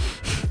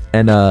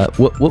 And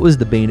what was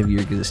the bane of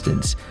your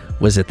existence?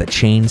 Was it the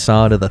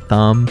chainsaw to the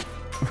thumb?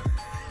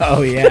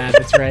 Oh yeah,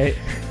 that's right.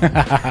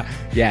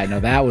 Yeah, no,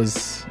 that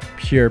was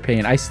pure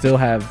pain. I still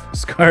have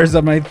scars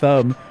on my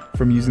thumb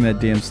from using that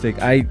damn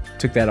stick. I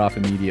took that off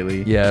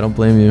immediately. Yeah, I don't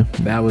blame you.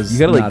 That was You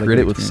gotta not like a grit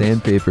good it with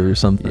experience. sandpaper or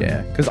something.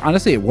 Yeah, because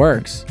honestly, it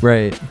works,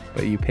 Right.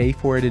 but you pay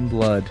for it in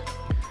blood.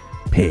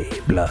 Pay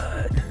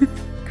blood.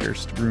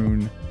 Cursed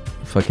rune.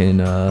 Fucking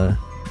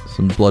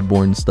some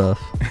bloodborne stuff.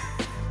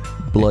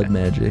 Blood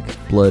magic.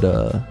 Blood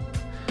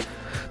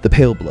the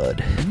pale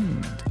blood.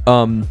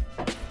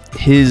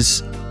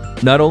 His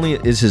not only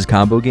is his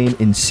combo game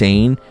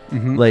insane,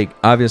 like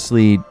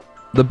obviously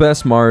the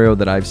best Mario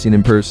that I've seen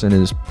in person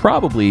is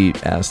probably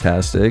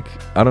Astastic.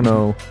 I don't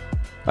know.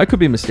 I could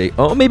be mistaken.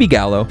 Oh, maybe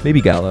Gallo.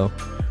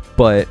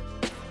 But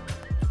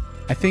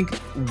I think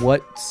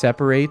what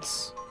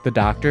separates the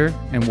Doctor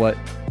and what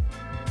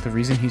the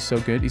reason he's so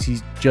good is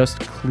he's just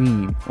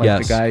clean. Like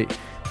Yes. the guy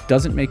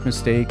doesn't make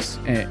mistakes,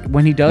 and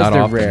when he does, not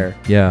they're often. rare.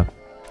 Yeah.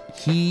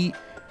 He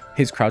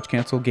his crouch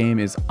cancel game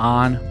is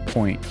on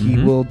point. He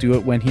will do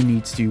it when he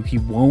needs to. He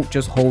won't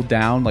just hold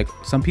down. Like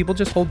some people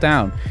just hold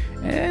down,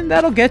 and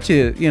that'll get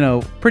you,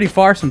 pretty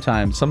far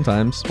sometimes.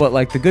 Sometimes. But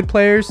like the good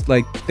players,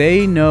 like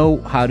they know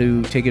how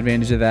to take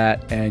advantage of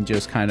that and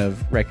just kind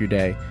of wreck your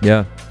day.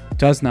 Yeah.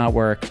 Does not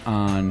work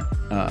on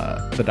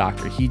the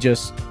Doctor. He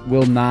just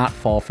will not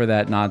fall for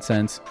that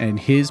nonsense. And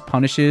his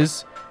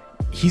punishes,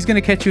 he's going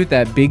to catch you with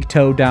that big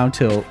toe down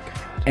tilt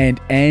and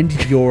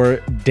end your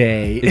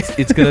day.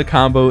 It's going to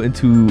combo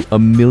into a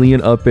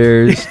million up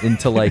airs,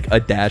 into like a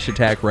dash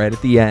attack right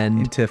at the end.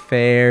 Into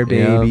fair,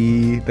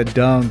 baby. The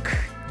dunk.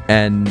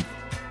 And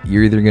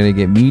you're either going to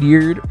get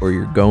meteored or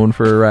you're going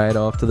for a ride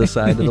off to the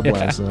side of the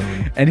blast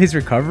zone. And his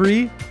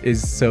recovery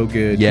is so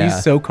good. Yeah.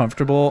 He's so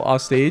comfortable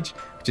off stage,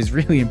 which is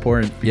really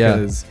important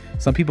because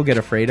some people get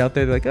afraid out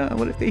there. They're like, oh,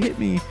 what if they hit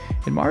me?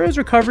 And Mario's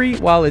recovery,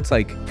 while it's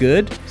like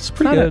good, It's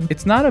pretty good.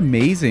 It's not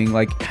amazing.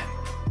 Like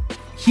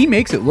he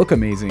makes it look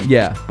amazing.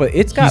 Yeah. But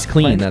it's got He's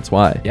clean, that's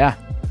why. Yeah.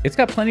 It's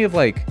got plenty of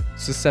like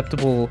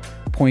susceptible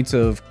points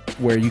of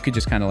where you could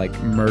just kind of like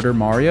murder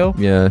Mario.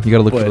 Yeah, you got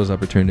to look for But those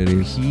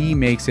opportunities. He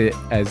makes it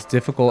as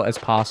difficult as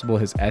possible.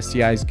 His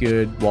SDI is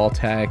good, wall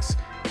attacks,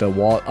 the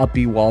up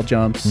B wall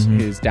jumps,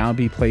 his down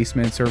B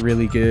placements are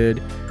really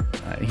good.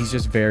 He's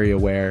just very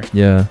aware.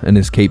 Yeah, and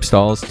his cape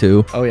stalls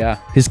too. Oh yeah,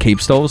 His cape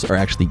stalls are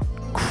actually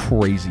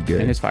crazy good.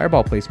 and his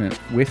fireball placement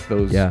with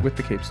those Yeah. with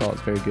the cape stall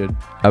is very good.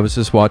 I was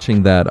just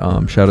watching that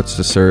shoutouts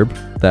to Serb,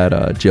 that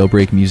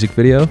jailbreak music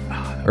video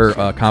or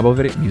combo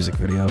video music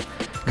video.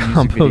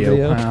 Combo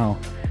video. Wow,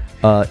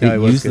 It it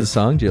was used good. the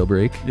song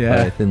Jailbreak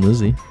Yeah. by Thin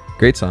Lizzy.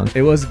 Great song.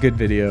 it was a good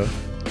video.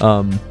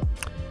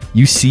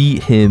 You see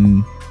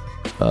him,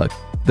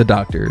 the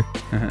Doctor,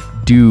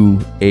 do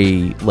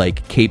a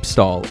like cape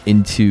stall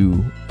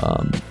into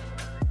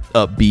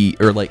up B,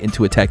 or like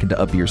into attack into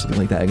up B or something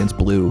like that against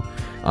Blue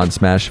on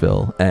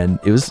Smashville, and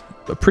it was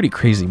a pretty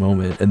crazy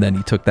moment. And then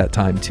he took that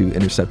time to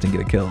intercept and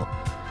get a kill,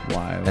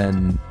 Wild.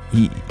 and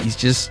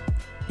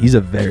he's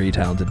a very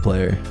talented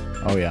player.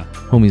 Oh yeah,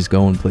 Homie's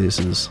going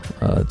places.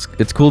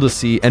 It's cool to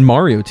see, and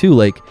Mario too.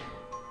 Like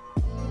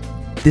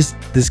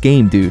this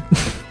game, dude.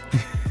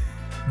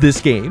 This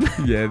game.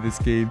 yeah. This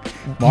game,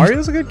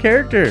 Mario's a good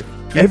character.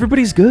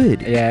 Everybody's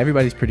good. Yeah,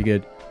 everybody's pretty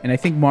good, and I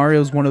think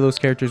Mario's one of those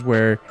characters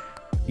where,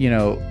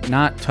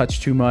 not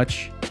touch too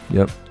much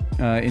Yep.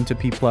 into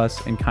P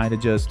plus and kind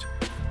of just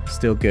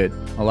still good.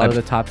 A lot of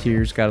the top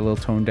tiers got a little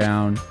toned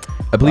down.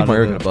 I believe lot of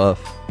Mario the- got a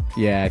buff.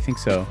 Yeah, I think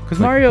so. Because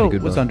Like, Mario pretty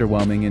good was buff.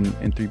 underwhelming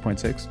in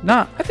 3.6.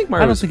 Nah, I think I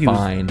Mario don't was think he was-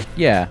 fine.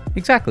 yeah,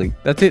 exactly.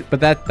 That's it. But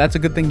that's a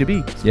good thing to be.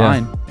 It's Yeah.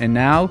 fine. And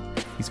now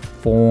he's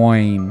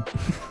fine.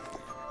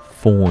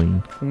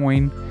 Fine.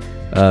 Fine.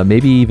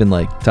 Maybe even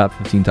like top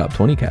 15, top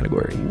 20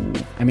 category.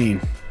 I mean,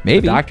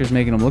 Maybe. the doctor's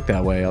making him look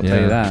that way. I'll tell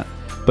Yeah. you that.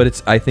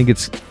 But I think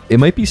it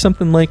might be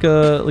something like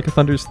a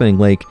Thunder's thing.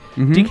 Like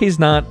Mhm. DK's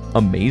not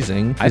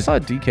amazing. I saw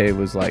DK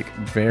was like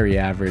very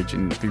average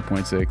in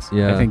 3.6.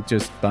 Yeah. I think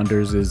just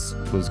Thunders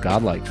was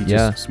godlike. He's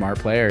Yeah. just a smart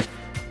player.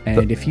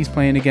 And if he's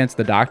playing against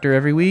the Doctor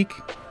every week,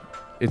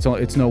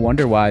 it's no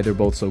wonder why they're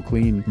both so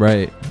clean.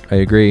 Right. I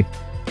agree.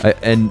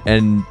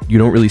 And you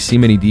don't really see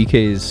many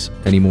DKs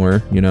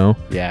anymore,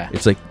 Yeah.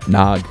 It's like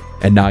Nog,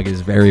 and Nog is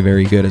very,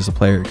 very good as a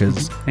player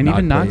because And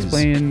even Nog's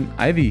playing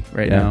Ivy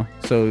right Yeah. now,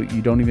 so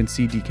you don't even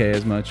see DK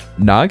as much.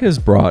 Nog has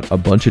brought a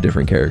bunch of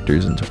different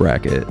characters into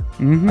bracket.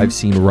 Mhm. I've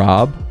seen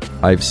Rob.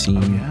 I've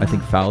seen, yeah. I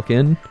think,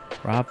 Falcon.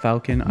 Rob,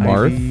 Falcon,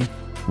 Marth. Ivy.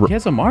 He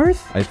has a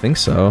Marth? I think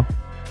so.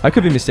 I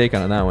could be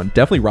mistaken on that one.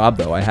 Definitely Rob,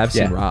 though. I have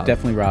seen Yeah, Rob.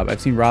 definitely Rob.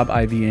 I've seen Rob,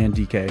 Ivy, and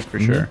DK for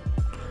sure.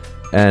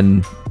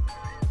 And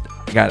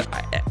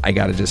I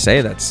gotta just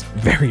say, that's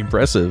very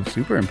impressive.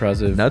 Super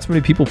impressive. Not too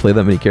many people play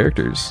that many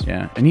characters.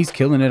 Yeah, and he's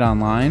killing it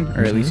online,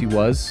 or at least Mm-hmm. he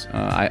was.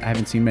 I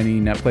haven't seen many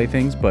net play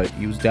things, but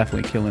he was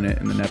definitely killing it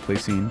in the net play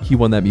scene. He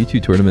won that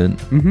Mewtwo tournament.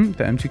 Mm-hmm.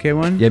 The M2K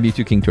one. Yeah,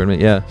 Mewtwo King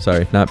tournament. Yeah,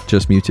 sorry, not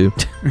just Mewtwo.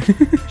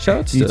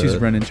 Shoutouts Mewtwo's to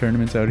running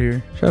tournaments out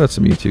here. shoutouts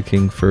to Mewtwo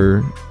King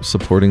for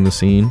supporting the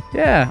scene.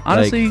 Yeah,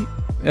 honestly,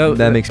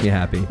 That makes me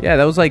happy. yeah,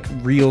 that was like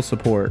real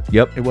support.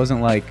 Yep. It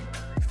wasn't like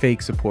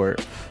fake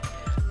support.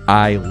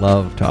 I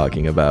love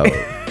talking about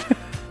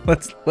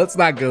Let's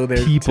not go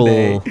there. people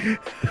today.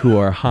 who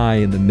are high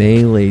in the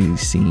melee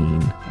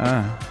scene.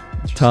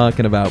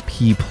 Talking about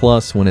P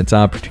plus when it's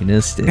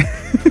opportunistic.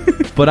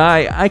 But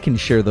I can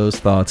share those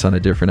thoughts on a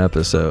different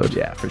episode.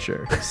 Yeah, for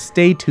sure.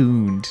 Stay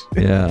tuned.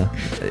 Yeah.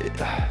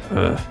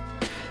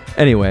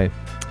 Anyway,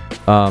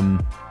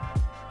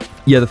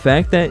 yeah, the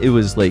fact that it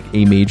was like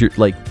a major,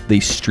 like they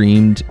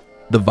streamed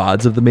the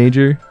VODs of the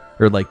major,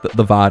 or like the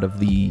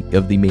VOD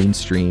of the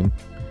mainstream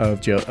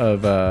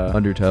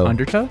Undertow.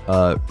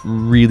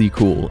 really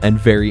cool and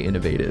very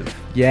innovative.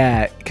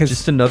 Yeah, because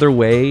Just another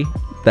way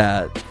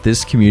that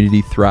this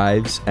community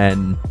thrives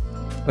and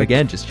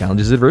again just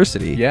challenges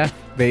adversity. yeah,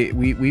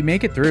 we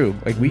make it through.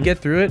 Like we get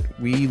through it.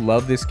 We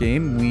love this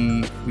game.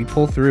 We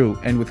pull through,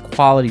 and with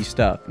quality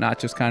stuff, not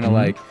just kind of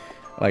like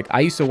I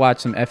used to watch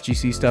some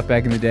FGC stuff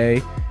back in the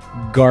day.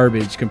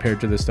 Garbage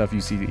compared to the stuff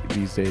you see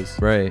these days.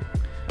 Right.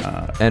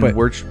 And but-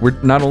 we're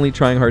not only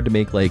trying hard to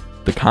make like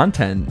the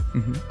content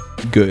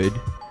good.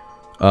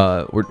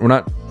 We're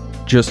not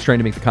just trying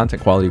to make the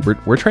content quality.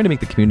 We're trying to make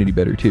the community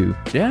better too.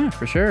 Yeah,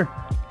 for sure.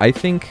 I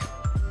think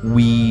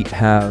we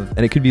have,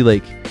 and it could be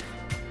like,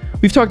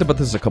 we've talked about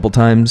this a couple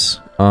times.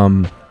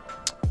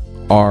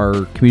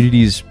 Our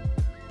community is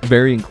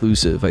very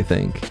inclusive, I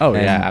think. Oh,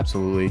 And yeah,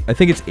 absolutely. I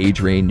think its age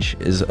range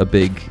is a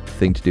big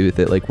thing to do with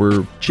it. Like,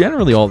 we're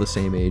generally all the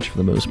same age for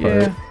the most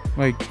part. Yeah,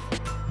 like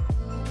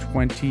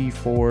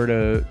 24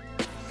 to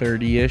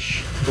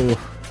 30-ish.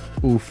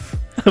 Oof.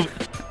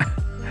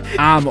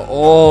 I'm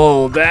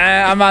old.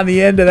 I'm on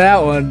the end of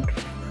that one.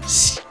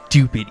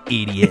 Stupid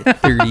idiot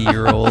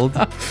 30-year-old,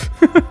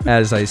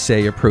 as I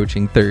say,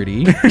 approaching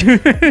 30.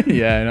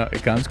 Yeah, I know.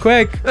 It comes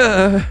quick.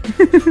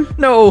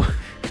 No,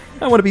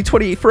 I want to be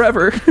 28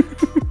 forever.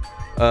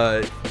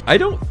 I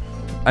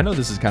know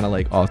this is kind of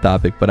like off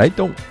topic, but I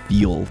don't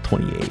feel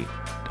 28.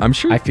 I'm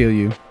sure. I feel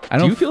you. I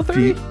Do don't you feel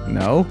 30?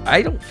 No.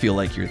 I don't feel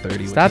like you're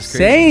 30. Stop which is crazy.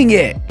 saying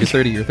it. You're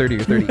 30, you're 30,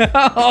 you're 30.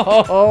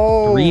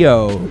 Oh.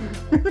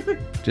 3-0.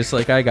 Just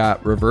like I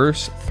got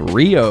reverse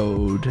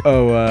 3-0'd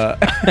Oh,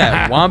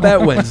 at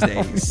Wombat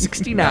Wednesday.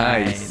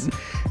 69.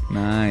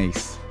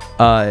 Nice.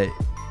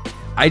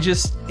 I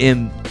just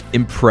am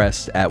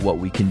impressed at what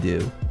we can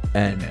do.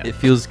 And it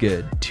feels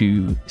good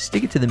to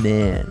stick it to the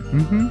man.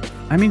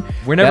 Mm-hmm. I mean,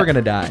 We're never going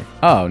to die.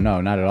 Oh,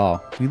 no, not at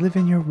all. We live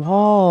in your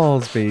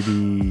walls,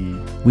 baby.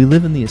 We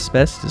live in the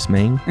asbestos,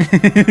 man.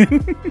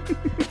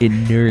 It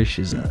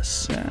nourishes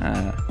us.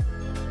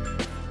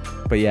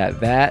 But yeah,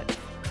 that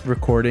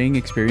recording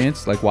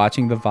experience, like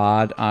watching the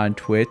VOD on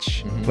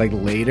Twitch, like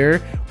later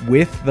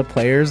with the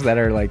players that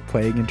are like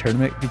playing in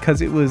tournament,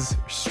 because it was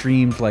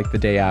streamed like the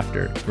day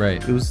after.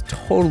 Right. It was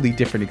totally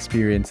different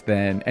experience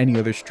than any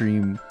other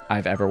stream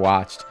I've ever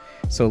watched.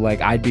 So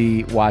like I'd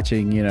be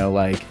watching, you know,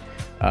 like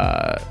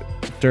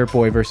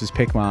Dirtboy versus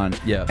Pikmon.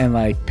 Yeah. And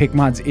like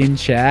Pikmon's in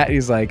chat.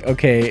 He's like,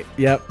 okay,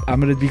 yep,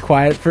 I'm gonna be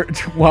quiet for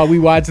while we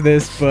watch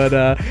this, but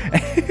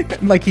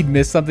like he'd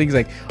miss something. He's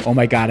like, oh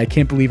my god, I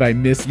can't believe I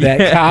missed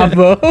that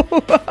combo.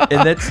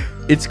 And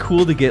it's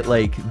cool to get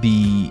like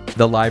the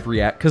live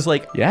react, because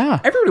like Yeah.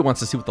 everybody wants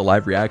to see what the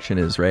live reaction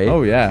is, right?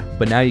 Oh yeah.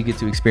 But now you get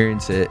to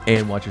experience it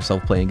and watch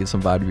yourself play and get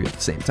some vibe review at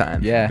the same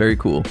time. Yeah. Very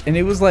cool. And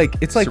it was like,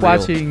 it's like Surreal.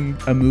 watching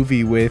a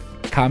movie with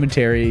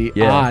commentary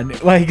Yeah. on,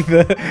 like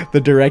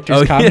the director's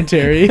Oh, yeah.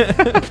 commentary.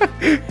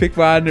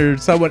 Pikmon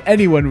or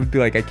anyone would be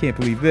like, I can't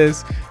believe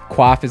this.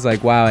 Quaff is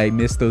like, wow, I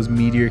missed those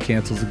meteor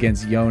cancels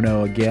against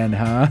Yono again,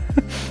 huh?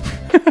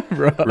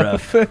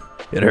 Rough.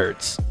 It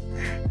hurts.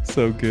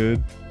 So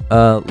good.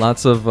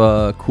 Lots of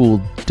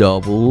cool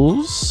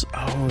doubles.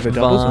 Oh, the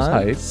doubles was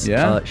hype. VODs.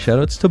 Yeah.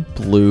 Shoutouts to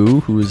Blue,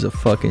 who is a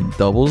fucking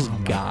doubles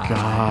god.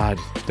 God,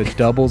 the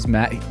doubles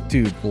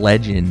dude,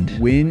 Legend.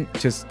 win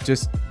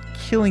just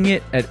killing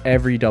it at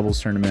every doubles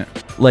tournament.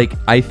 Like,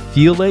 I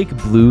feel like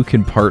Blue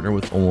can partner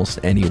with almost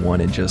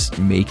anyone and just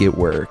make it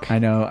work. I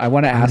know. I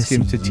want to ask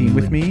him to team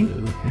with me.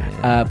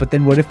 But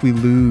then what if we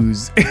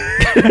lose?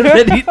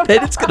 then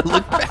it's gonna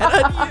look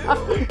bad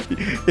on you.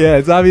 Yeah,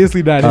 it's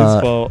obviously not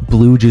his fault.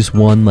 Blue just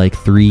won like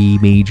 3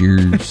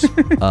 majors.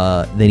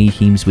 Then he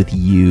teams with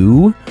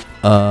you.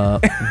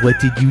 What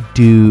did you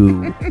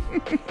do?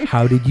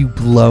 How did you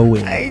blow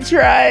it? I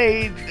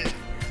tried.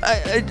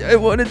 I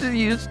wanted to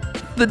use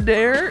the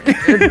dare,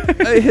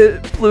 and I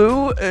hit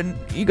Blue, and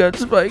he got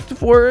spiked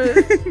for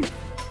it.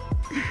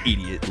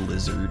 Idiot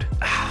lizard.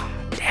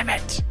 Damn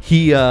it.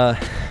 He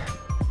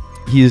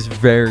is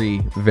very,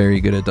 very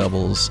good at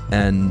doubles,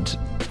 and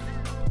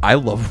I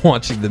love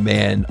watching the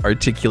man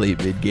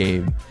articulate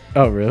mid-game.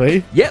 Oh,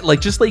 really? Yeah, like,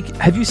 just like,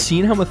 have you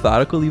seen how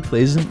methodical he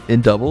plays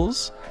in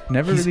doubles?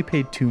 Never really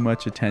paid too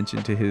much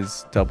attention to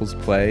his doubles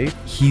play,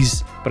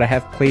 He's but I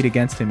have played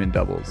against him in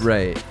doubles.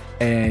 right.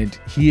 And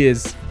he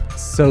is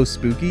so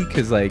spooky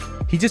because, like,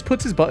 he just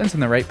puts his buttons in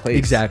the right place.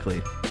 Exactly.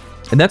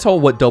 And that's all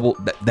what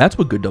that's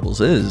what good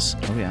doubles is.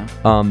 Oh, yeah.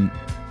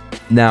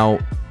 Now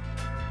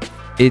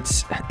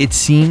it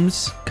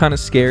seems kind of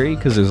scary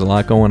because there's a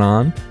lot going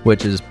on,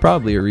 which is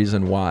probably a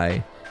reason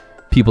why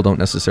people don't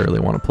necessarily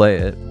want to play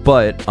it.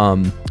 But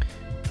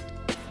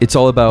it's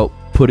all about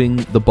putting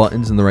the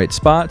buttons in the right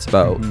spots,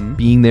 about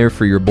being there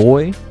for your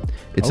boy.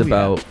 It's Oh, yeah.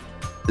 about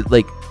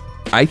like,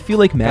 I feel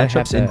like Gotta have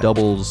matchups in that.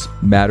 doubles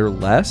matter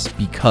less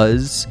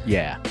because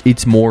Yeah.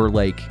 it's more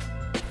like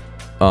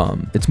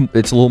it's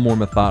a little more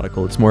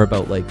methodical. It's more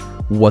about like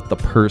what the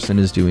person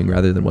is doing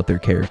rather than what their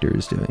character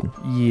is doing.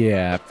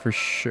 Yeah, for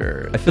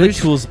sure. I feel like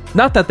tools,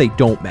 not that they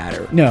don't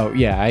matter. No,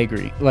 yeah, I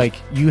agree. Like,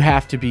 you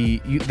have to be,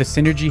 the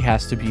synergy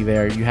has to be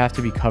there. You have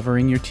to be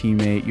covering your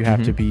teammate. You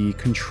have to be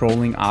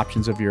controlling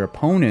options of your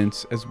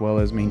opponents, as well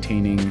as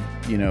maintaining,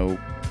 you know,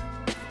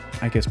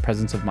 I guess,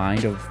 presence of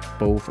mind of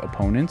both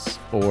opponents,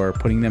 or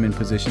putting them in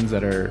positions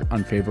that are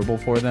unfavorable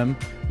for them,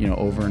 you know,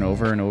 over and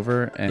over and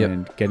over,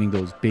 and getting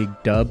those big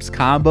dubs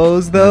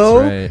combos, though.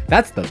 right.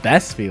 That's the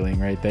best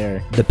feeling right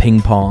there. The ping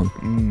pong.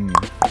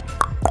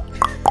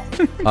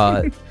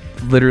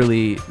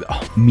 Literally,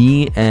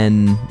 me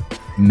and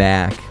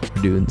Mac were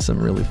doing some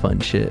really fun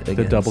shit. The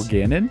against- double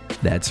Ganon?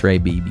 That's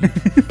right, baby.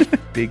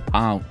 Big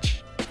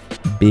punch.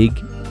 Big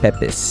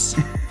Pepis.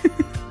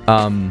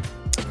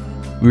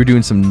 We were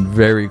doing some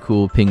very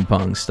cool ping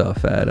pong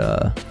stuff at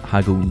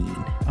Halloween.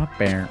 Up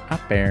there,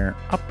 up there,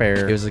 up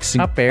there. It was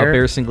like up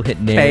there, single hit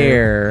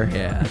nair. there.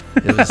 Yeah,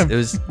 it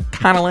was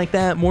kind of like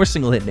that, more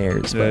single hit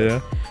nairs,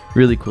 but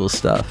really cool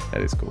stuff.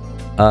 That is cool.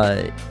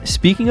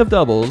 Speaking of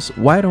doubles,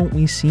 why don't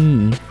we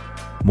see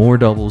more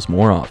doubles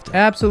more often?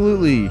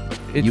 Absolutely.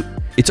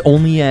 It's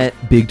only at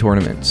big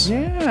tournaments.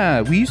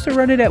 Yeah, we used to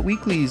run it at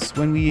weeklies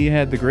when we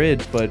had the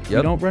grid, but we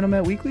Yep. don't run them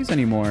at weeklies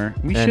anymore.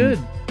 We And should.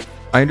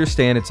 I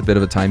understand it's a bit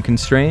of a time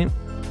constraint,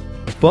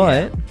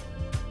 but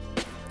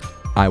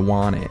I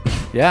want it.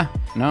 Yeah,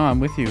 no, I'm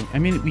with you. I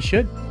mean, we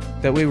should.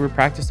 That way we're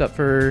practiced up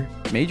for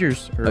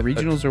majors or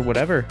regionals or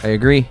whatever. I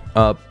agree.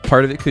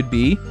 Part of it could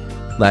be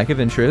lack of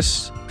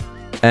interest,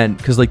 and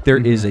because like there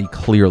is a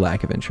clear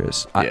lack of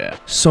interest. Yeah.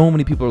 So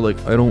many people are like,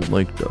 I don't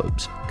like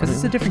dubs Because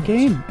it's a different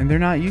game, and they're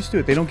not used to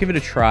it. They don't give it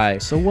a try.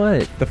 So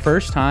what? The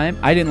first time,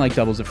 I didn't like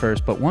doubles at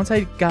first, but once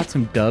I got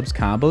some dubs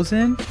combos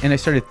in, and I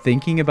started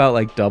thinking about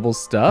like double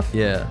stuff,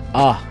 Yeah.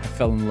 I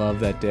fell in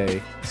love that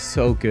day.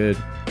 So good.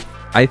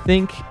 I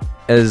think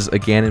as a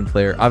Ganon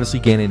player, obviously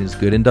Ganon is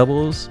good in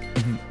doubles,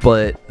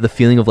 but the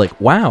feeling of like,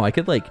 wow, I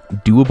could like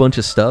do a bunch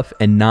of stuff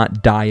and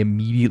not die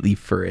immediately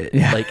for it.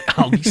 Yeah. Like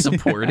I'll be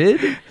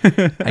supported.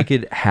 I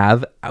could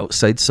have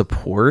outside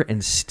support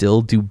and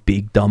still do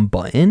big dumb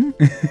button.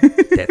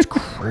 That's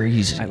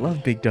crazy. I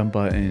love Big Dumb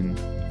Button.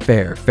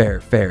 Fair.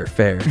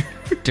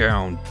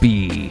 Down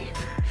B.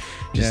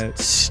 Just Yeah.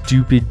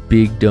 stupid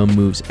big dumb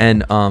moves.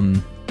 And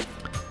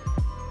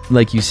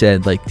like you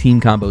said, like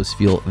team combos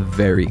feel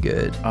very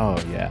good. Oh,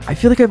 yeah. I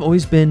feel like I've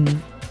always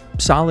been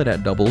solid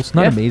at doubles.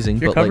 Not Yeah, amazing,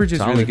 Your but coverage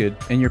like is really solid. good,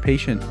 and you're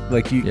patient.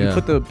 Like you Yeah.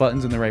 put the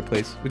buttons in the right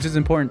place, which is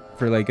important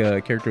for like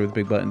a character with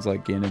big buttons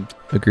like Ganon.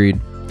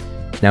 Agreed.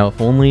 Now, if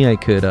only I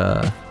could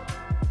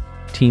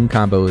team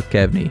combo with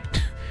Kevney.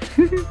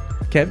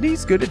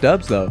 Kevney's good at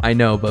dubs though. I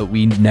know, but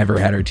we never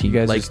had our You team.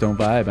 guys like, just don't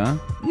vibe, huh?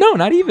 no,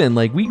 not even.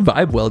 Like we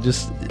vibe well.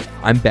 Just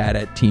I'm bad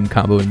at team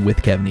comboing with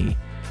Kevney.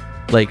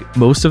 Like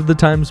most of the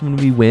times when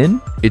we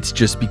win, it's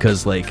just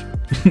because like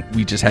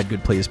we just had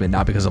good placement,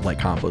 not because of like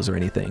combos or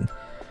anything.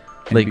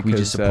 And Like we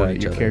just because, support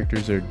each your other.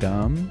 characters are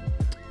dumb.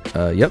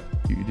 Yep.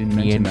 You didn't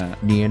mention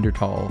that.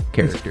 Neanderthal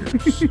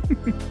characters.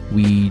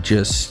 We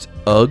just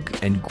ugh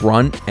and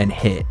grunt and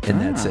hit, and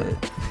that's Ah.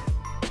 it.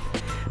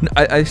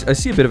 I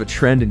see a bit of a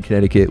trend in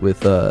Connecticut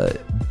with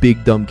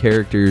big dumb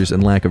characters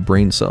and lack of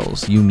brain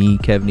cells. You, me,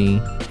 Kevney.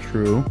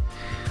 True.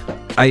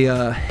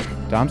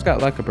 Dom's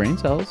got lack of brain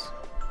cells.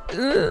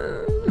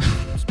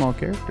 Small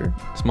character.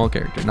 Small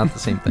character, not the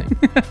same thing.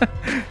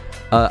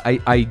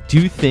 I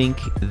do think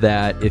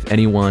that if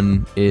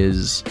anyone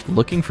is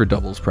looking for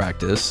doubles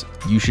practice,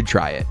 you should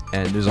try it.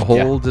 And there's a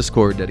whole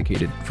Discord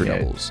dedicated for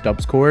doubles.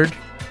 Dubs Cord.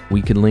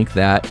 We can link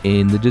that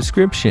in the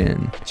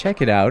description.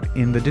 Check it out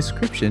in the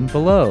description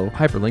below.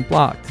 Hyperlink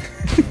blocked.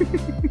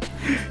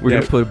 We're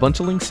going to put a bunch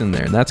of links in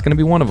there, and that's going to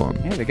be one of them.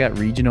 Yeah, they got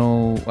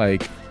regional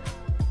like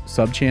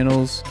sub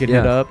channels. Get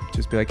Yeah. it up.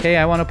 Just be like, hey,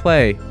 I want to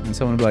play, and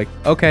someone will be like,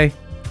 okay.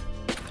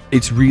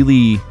 It's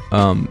really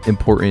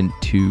important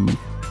to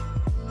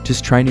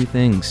just try new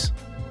things.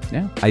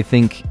 Yeah. I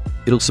think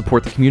it'll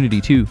support the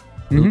community too.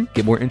 It'll Mhm.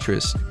 get more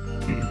interest.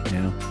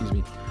 Yeah. Excuse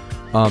me.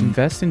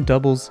 Invest in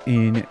doubles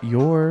in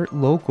your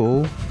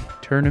local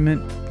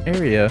tournament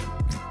area.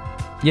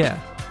 Yeah.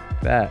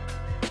 That.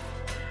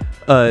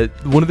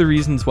 One of the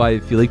reasons why I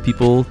feel like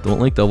people don't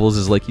like doubles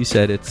is, like you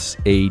said, it's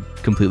a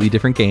completely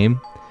different game.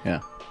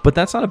 Yeah. But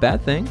that's not a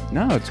bad thing.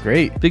 No, it's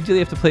great. Big deal, you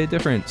have to play it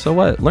different. So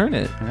what? Learn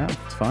it. Yeah,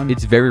 it's fun.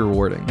 It's very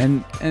rewarding.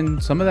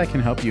 and some of that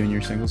can help you in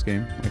your singles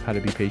game, like how to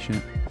be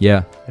patient.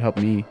 Yeah. It helped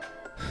me.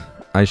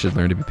 I should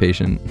learn to be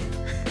patient.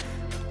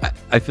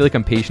 I feel like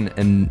I'm patient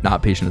and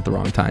not patient at the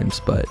wrong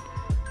times, but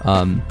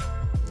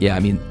yeah, I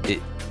mean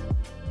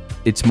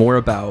it's more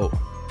about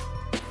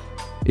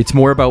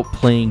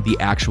playing the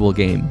actual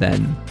game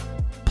than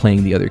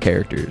playing the other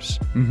characters.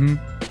 Mm-hmm.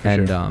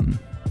 And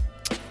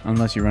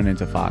Unless you run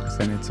into Fox,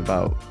 then it's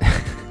about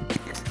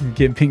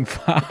gimping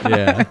Fox.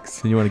 yeah,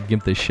 you want to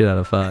gimp the shit out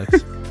of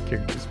Fox.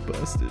 Character's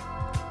busted.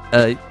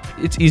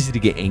 It's easy to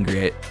get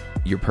angry at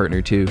your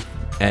partner too,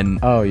 and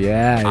Oh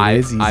yeah,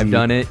 I've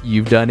done it.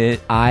 You've done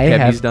it. I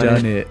Kevy's have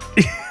done it.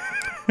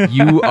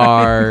 You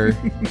are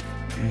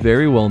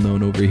very well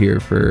known over here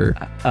for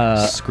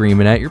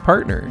screaming at your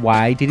partner.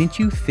 Why didn't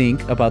you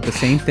think about the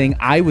same thing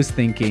I was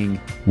thinking?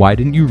 Why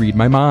didn't you read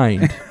my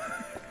mind?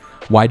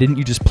 Why didn't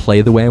you just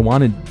play the way I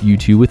wanted you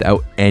to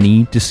without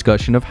any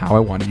discussion of how I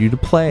wanted you to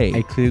play?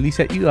 I clearly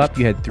set you up.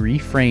 You had 3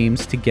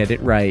 frames to get it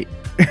right.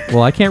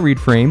 Well, I can't read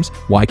frames.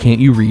 Why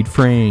can't you read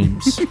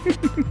frames?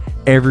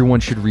 Everyone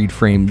should read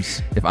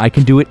frames. If I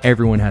can do it,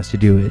 everyone has to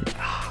do it.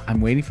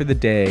 I'm waiting for the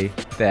day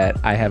that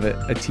I have a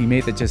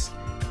teammate that just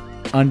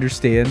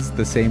understands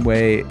the same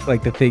way,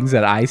 like the things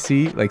that I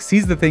see, like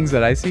sees the things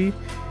that I see,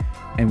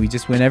 and we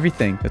just win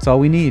everything. That's all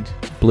we need.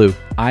 Blue.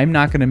 I'm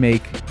not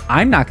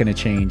gonna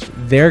change.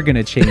 They're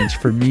gonna change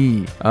for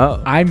me.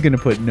 Oh. I'm gonna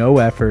put no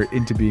effort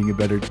into being a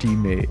better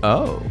teammate.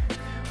 Oh.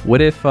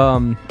 What if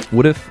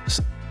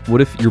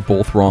you're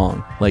both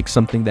wrong? Like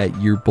something that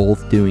you're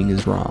both doing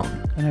is wrong.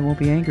 And I won't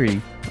be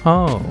angry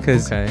Oh.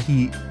 because Okay.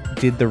 he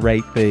did the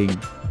right thing.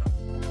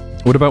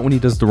 What about when he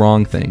does the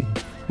wrong thing?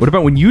 What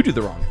about when you do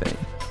the wrong thing?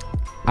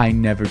 I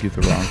never do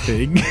the wrong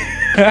thing.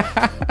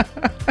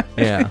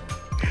 Yeah.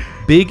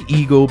 Big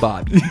ego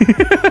Bobby.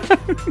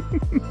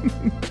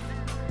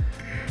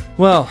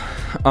 Well,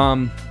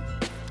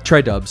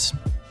 try Dubs.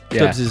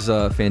 Yeah. Dubs is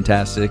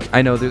fantastic.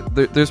 I know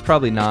there's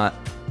probably not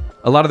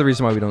a lot of the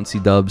reason why we don't see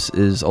Dubs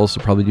is also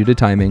probably due to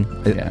timing.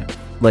 Yeah.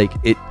 Like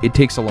it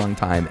takes a long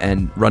time,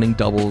 and running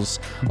doubles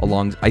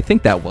along. I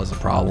think that was a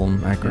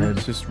problem at Yeah, Grid.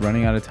 it's just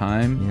running out of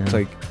time. Yeah. It's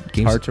like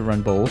Games- hard to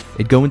run both.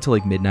 It'd go into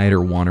like midnight or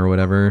 1 or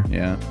whatever.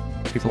 Yeah.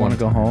 a People long want to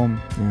go time.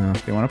 home. Yeah.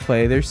 They want to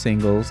play their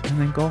singles and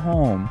then go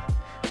home.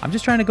 I'm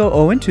just trying to go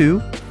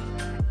 0-2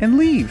 and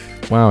leave.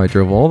 Wow, I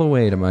drove all the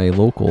way to my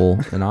local,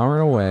 an hour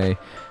away,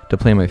 to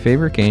play my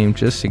favorite game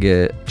just to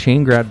get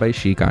chain grabbed by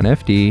Sheik on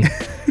FD.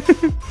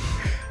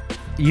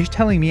 You're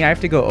telling me I have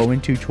to go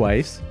 0-2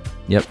 twice?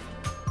 Yep.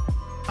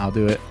 I'll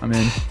do it. I'm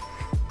in.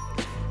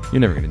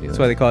 You're never gonna do That's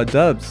that. why they call it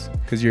dubs,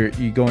 because you're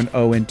going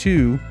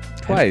 0-2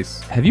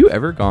 twice Have you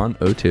ever gone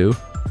 0-2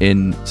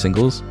 in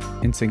singles?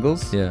 in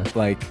singles. Yeah.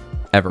 Like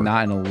Ever?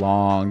 not in a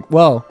long.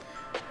 Well,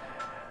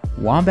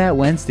 Wombat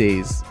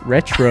Wednesdays,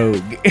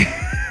 Retrogue.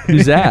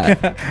 Who's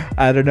that?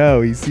 I don't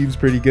know. He seems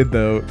pretty good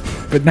though,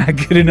 but not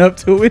good enough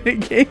to win a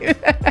game.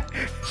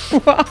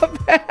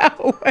 Wombat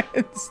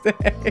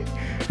Wednesday.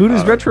 Who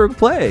does Retro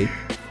play?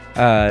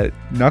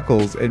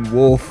 Knuckles and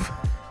Wolf.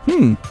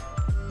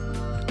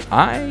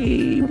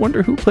 I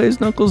wonder who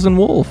plays Knuckles and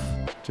Wolf.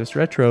 Just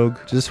Retrogue.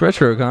 Just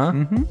Retro, huh?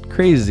 Mhm.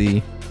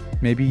 Crazy.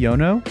 Maybe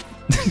Yono.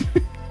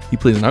 He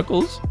plays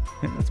Knuckles?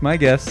 Yeah, that's my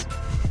guess.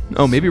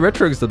 Oh, maybe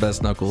Retro's the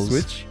best Knuckles.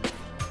 Switch.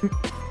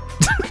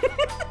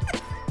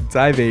 It's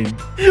Ivane.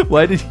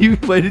 Why did you?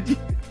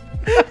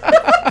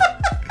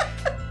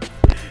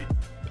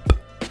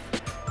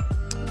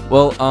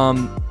 Well,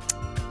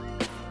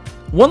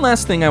 one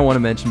last thing I want to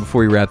mention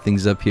before we wrap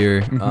things up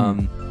here.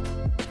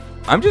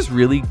 I'm just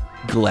really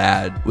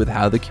glad with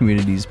how the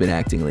community's been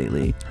acting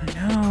lately.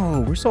 I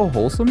know. We're so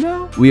wholesome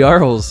now. We are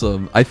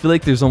wholesome. I feel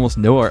like there's almost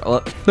no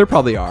there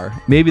probably are.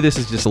 Maybe this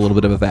is just a little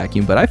bit of a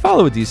vacuum, but I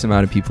follow a decent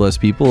amount of P+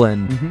 people,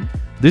 and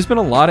there's been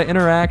a lot of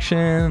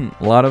interaction,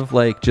 a lot of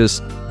like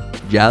just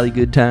jolly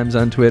good times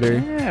on Twitter.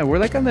 Yeah, we're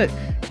like on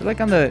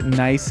the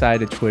nice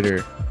side of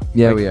Twitter.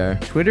 Yeah, Like, we are.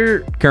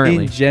 Twitter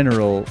Currently. in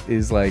general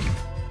is like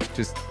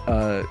just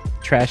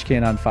trash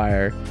can on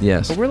fire.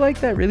 Yes. But we're like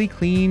that really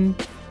clean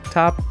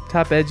top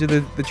edge of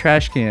the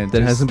trash can That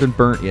just- hasn't been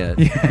burnt yet.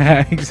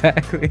 Yeah,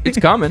 exactly. It's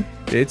coming.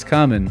 It's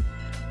coming.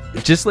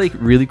 Just like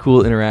really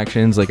cool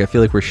interactions. Like I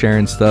feel like we're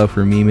sharing stuff.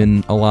 We're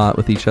memeing a lot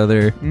with each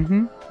other.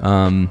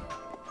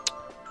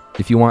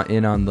 If you want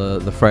in on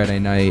the Friday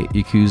night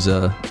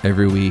Yakuza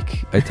every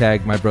week, I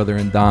tag my brother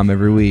and Dom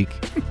every week.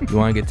 You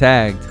want to get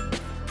tagged?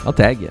 I'll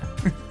tag you.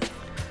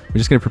 We're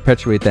just gonna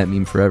perpetuate that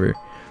meme forever.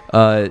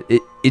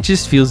 It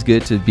just feels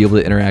good to be able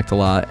to interact a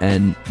lot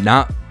and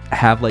not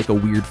have like a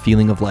weird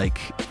feeling of like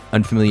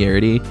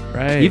unfamiliarity.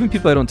 Right. Even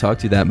people I don't talk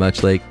to that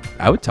much, like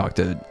I would talk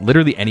to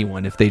literally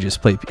anyone if they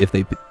just play if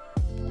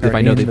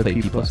I know in they the play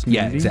P+ P+. Yeah,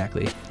 community?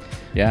 exactly.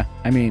 Yeah,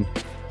 I mean,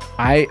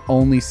 I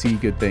only see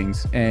good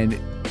things, and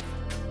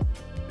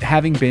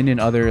having been in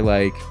other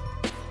like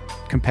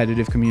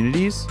competitive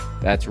communities,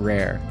 that's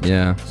rare.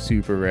 Yeah.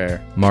 Super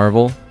rare.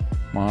 Marvel,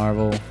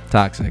 Marvel,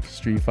 toxic.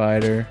 Street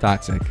Fighter,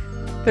 Toxic.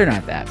 they're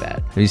not that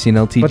bad. Have you seen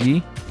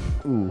LTG?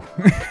 Ooh.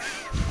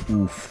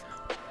 Oof.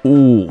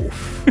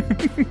 Oof.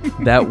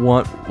 That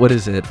one, what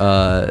is it?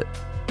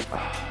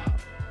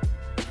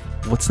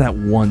 What's that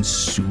one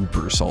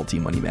super salty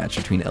money match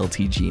between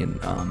LTG and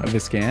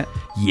Viscant.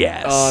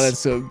 yes. Oh, that's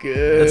so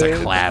good. That's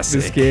a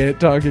classic. Viscant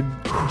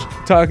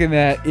talking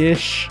that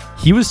ish.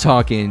 He was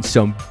talking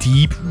some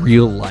deep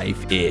real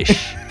life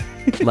ish.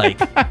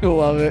 Like I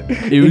love it.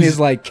 In was- his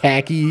like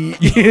khakis.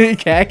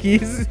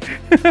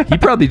 he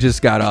probably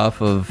just got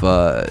off of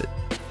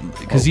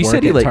because he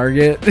said he like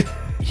Target.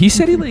 he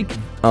said he like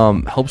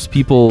helps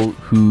people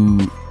who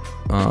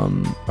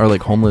are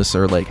like homeless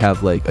or like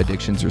have like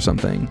addictions or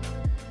something.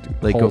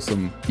 Like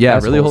Wholesome. yeah,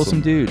 That's really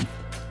wholesome dude.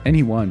 And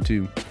he won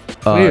too.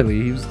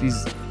 Clearly,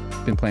 he's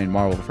been playing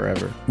Marvel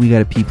forever. We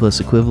got a P+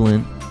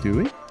 equivalent. Do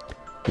we?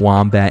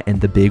 Wombat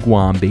and the Big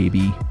Wom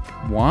baby.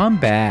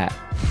 Wombat.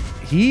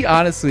 He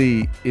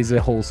honestly is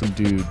a wholesome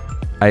dude.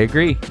 I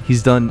agree.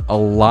 He's done a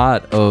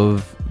lot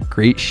of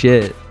great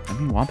shit. I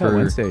mean, Wombat For-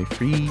 Wednesday,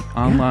 free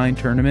online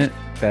tournament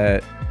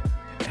that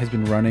has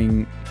been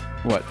running,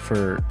 what,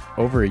 for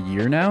over a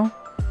year now?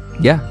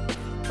 Yeah.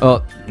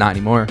 Oh, not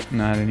anymore.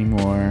 Not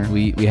anymore.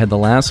 We had the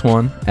last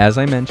one, as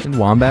I mentioned,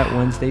 Wombat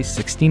Wednesday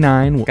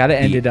 69. Gotta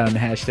end The- it on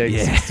hashtag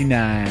Yeah.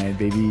 69,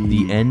 baby.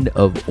 The end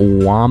of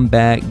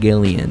Wombat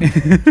Gillian.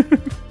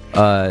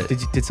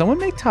 Did someone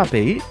make top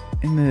 8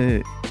 in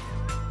the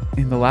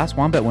in the last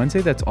Wombat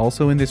Wednesday that's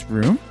also in this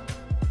room?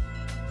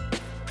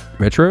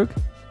 Retrogue?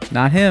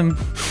 Not him.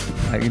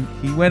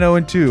 He went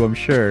 0-2, I'm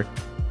sure.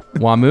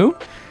 Wamu?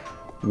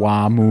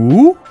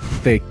 Wamu?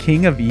 The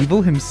king of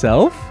evil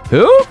himself?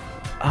 Who?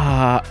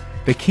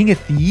 The king of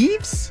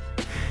thieves?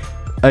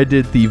 I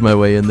did thieve my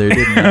way in there,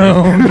 didn't I?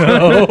 Oh,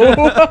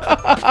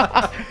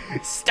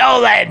 no.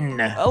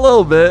 Stolen. A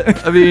little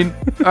bit. I mean,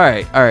 all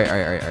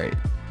right.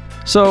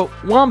 So,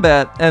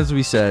 Wombat, as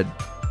we said,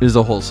 is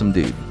a wholesome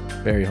dude.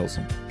 Very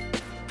wholesome.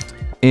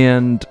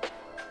 And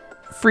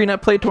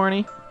Freenet Play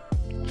Tourney,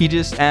 he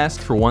just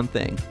asked for one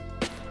thing.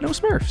 No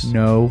Smurfs.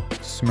 No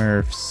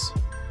Smurfs.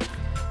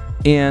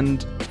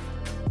 And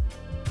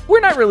we're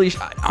not really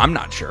I'm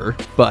not sure,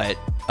 but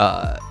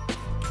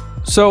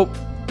so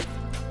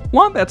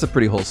Wombat's a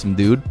pretty wholesome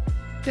dude.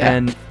 Yeah.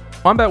 And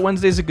Wombat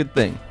Wednesday's a good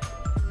thing.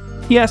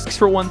 He asks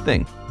for one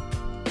thing.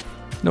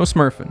 No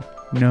Smurfing.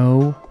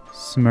 No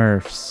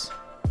Smurfs.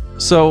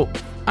 So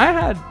I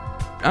had,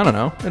 I don't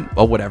know,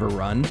 a whatever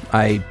run.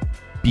 I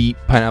beat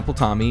Pineapple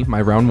Tommy, my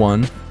round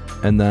 1,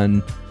 and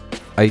then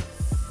I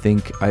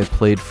think I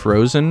played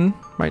Frozen,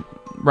 my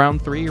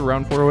round 3 or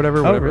round 4 or whatever.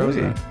 Oh, whatever it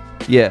really? was.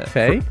 Yeah.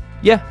 Faye?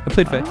 Yeah, I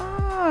played Faye.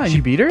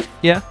 You beat her?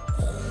 Yeah.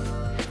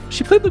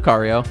 She played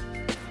Lucario.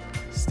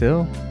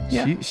 Still?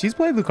 Yeah. She's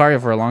played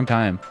Lucario for a long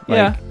time.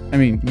 Yeah. I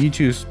mean,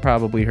 Mewtwo's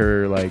probably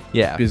her,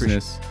 Yeah, for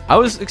business. sure. I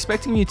was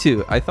expecting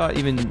Mewtwo. I thought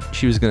even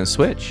she was going to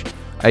switch.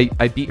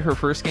 I beat her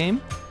first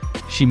game.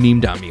 She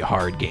memed on me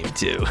hard game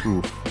 2.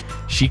 Oof.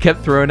 She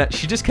kept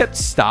she just kept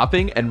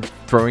stopping and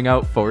throwing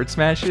out forward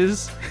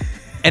smashes.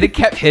 And it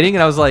kept hitting,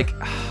 and I was like,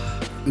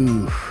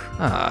 Oof.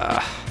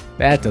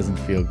 That doesn't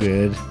feel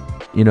good.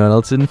 you know what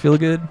else didn't feel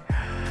good?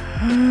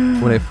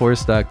 When I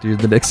force-stocked her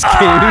the next game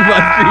on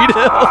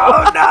Frito.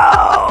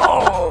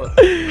 Oh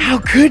no! How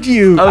could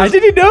you? I I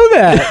didn't know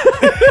that.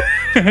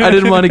 I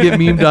didn't want to get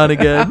memed on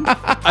again.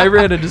 I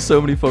ran into so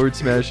many forward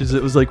smashes.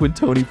 It was like when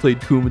Tony played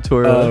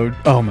Kumatora.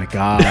 Oh my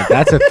god.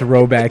 That's a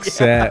throwback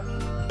set.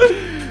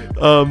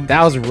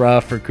 That was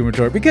rough for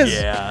Kumatora because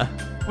Yeah.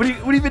 What do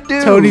you even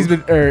do?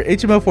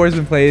 HMO4 has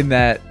been playing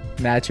that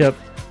matchup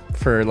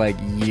for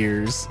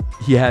years.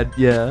 He had,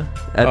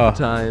 at the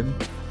time.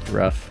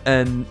 Rough.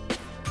 And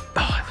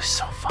it was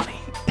so funny.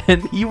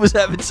 And he was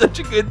having such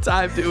a good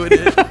time doing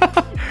it.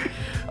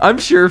 I'm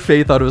sure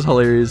Faye thought it was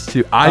hilarious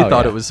too. I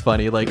thought it was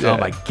funny. Oh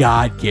my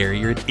God, Gary,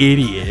 you're an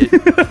idiot.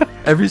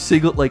 Every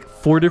single,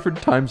 4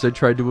 different times I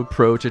tried to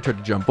approach. I tried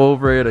to jump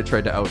over it. I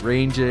tried to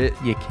outrange it.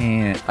 You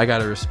can't. I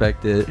gotta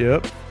respect it.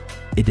 Yep.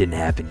 It didn't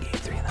happen game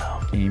 3 though.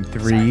 Game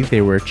 3,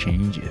 there were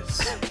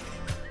changes.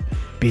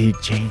 Big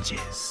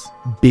changes.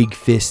 Big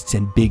fists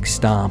and big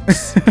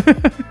stomps.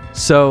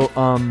 So,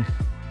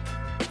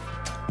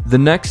 the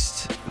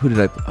next, who did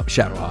I?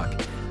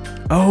 Shadowhawk.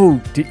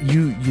 Oh,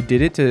 you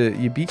did it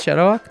you beat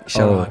Shadowhawk?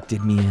 Shadowhawk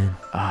did me in.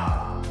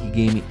 Oh, he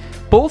gave me.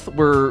 Both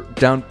were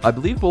down. I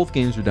believe both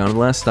games were down to the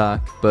last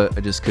stock, but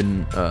I just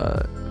couldn't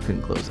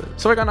close it.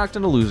 So I got knocked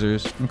into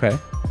losers. Okay.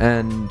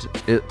 And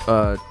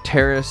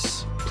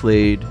Terrace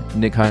played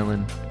Nick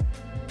Highland,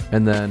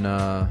 and then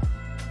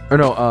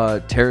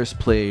Terrace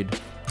played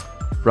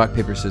Rock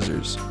Paper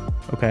Scissors.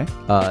 Okay.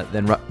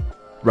 Then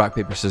Rock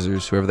Paper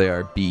Scissors, whoever they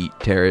are, beat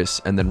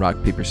Terrace, and then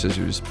Rock Paper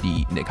Scissors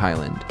beat Nick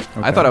Highland.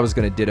 Okay. I thought I was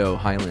gonna ditto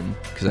Highland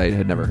because I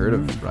had never heard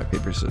of Rock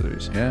Paper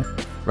Scissors. Yeah.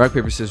 Rock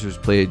Paper Scissors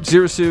played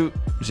Zero Suit.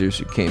 Zero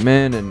Suit came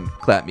in and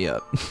clapped me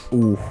up.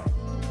 Ooh.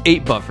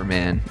 8 buffer,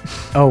 man.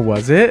 Oh,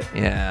 was it?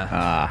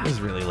 Yeah. It was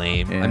really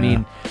lame. Yeah. I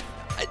mean,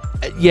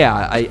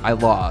 I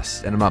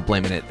lost, and I'm not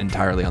blaming it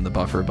entirely on the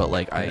buffer, but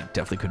I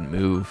definitely couldn't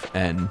move,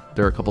 and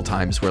there were a couple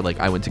times where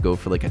I went to go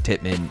for a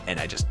Titman, and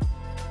I just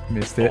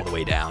Missed all it. the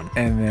way down.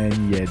 And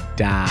then you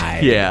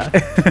died.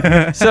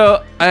 Yeah.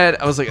 So I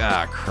was like,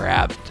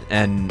 crap,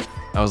 and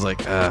I was like,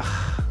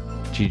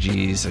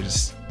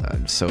 GG's.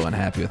 I'm so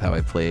unhappy with how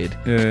I played.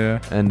 Yeah.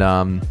 And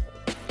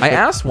I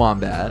asked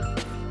Wombat.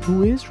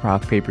 Who is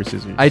Rock, Paper,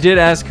 Scissors? I did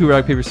ask who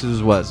Rock Paper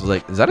Scissors was. I was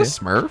like, is that a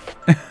Smurf?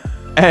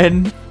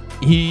 And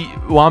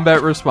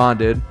Wombat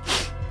responded,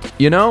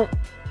 you're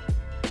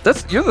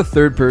the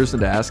third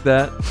person to ask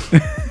that.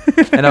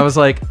 And I was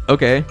like,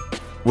 okay,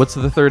 what's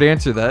the third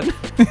answer then?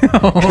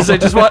 Because I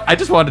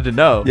just wanted to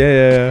know.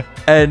 Yeah.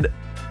 And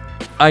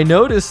I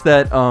noticed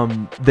that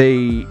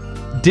they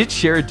did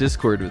share a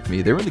Discord with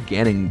me. They were in the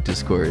Ganon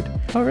Discord.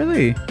 Oh,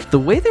 really? The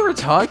way they were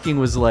talking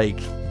was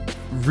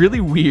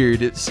really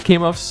weird. It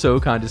came off so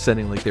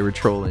condescending, like they were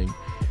trolling.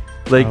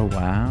 Oh,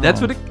 wow. That's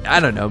what I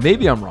don't know.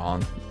 Maybe I'm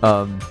wrong.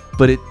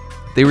 But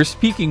they were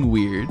speaking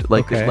weird,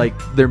 like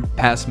their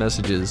past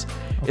messages.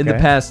 In the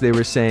past, they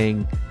were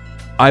saying,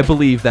 I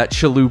believe that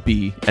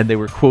Chalupi, and they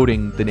were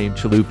quoting the name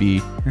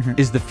Chalupi,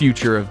 is the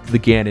future of the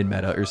Ganon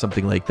meta or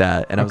something like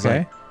that. And I was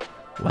like,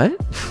 what?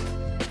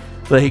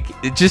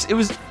 It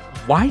was,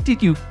 why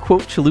did you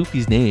quote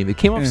Chalupi's name? It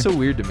came off so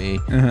weird to me.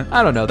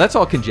 I don't know. That's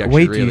all conjecture,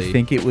 Wait, really. do you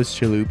think it was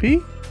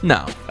Chalupi?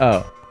 No.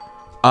 Oh.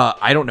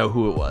 I don't know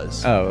who it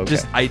was. Oh,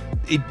 okay.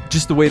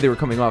 Just the way they were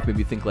coming off made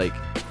me think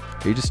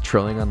are you just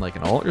trolling on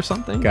an alt or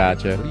something?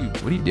 Gotcha.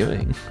 What are you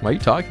doing? Why are you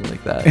talking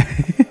like that?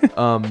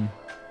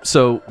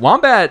 So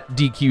Wombat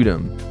DQ'd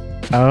him.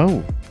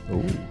 Oh.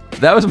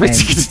 That was my And-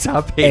 ticket to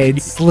top 8.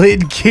 And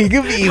slid King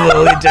of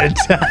Evil into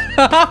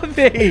top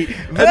 8.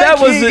 that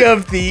was King it.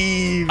 of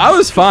Thieves. I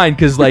was fine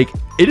because like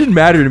it didn't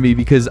matter to me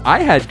because I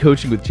had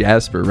coaching with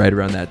Jasper right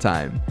around that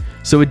time.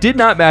 So it did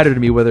not matter to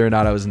me whether or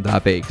not I was in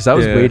top 8 because I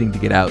was Yeah. waiting to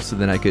get out so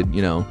then I could,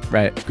 you know,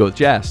 Right. go with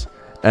Jas.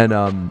 And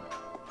then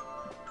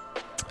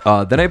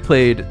I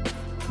played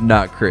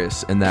not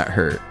Chris and that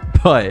hurt.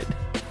 But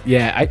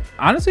Yeah, I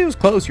honestly it was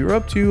close. You were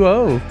up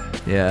 2-0.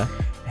 yeah.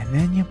 And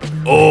then you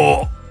blew.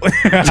 Oh,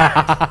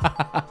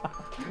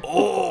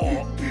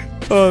 Oh,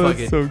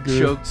 fucking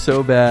choked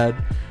so bad.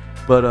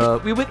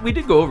 But we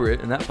did go over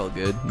it and that felt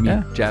good.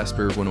 Yeah.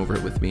 Jasper went over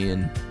it with me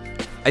and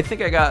I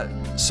think I got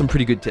some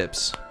pretty good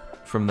tips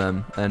from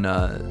them and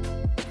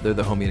they're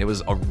the homie and it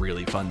was a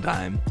really fun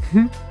time.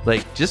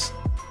 Like just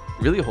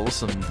really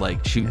wholesome,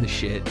 like shooting the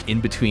shit in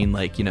between,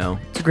 like, you know.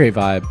 It's a great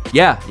vibe.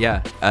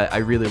 Yeah. I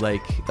really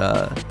like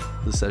the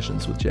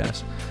sessions with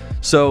Jas.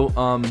 So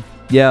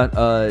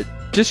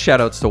just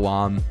shout outs to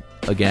Wom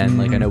again.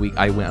 Like I know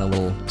I went on a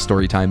little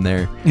story time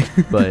there,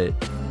 but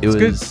it was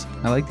Good.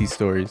 I like these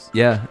stories.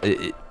 yeah.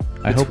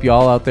 I hope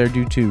y'all out there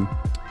do too.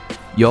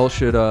 Y'all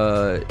should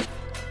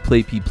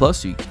play P Plus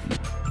so you can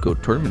go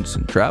to tournaments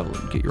and travel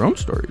and get your own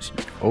stories.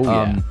 Oh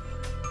yeah.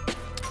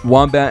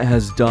 Wombat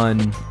has done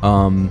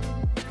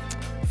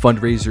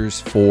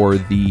fundraisers for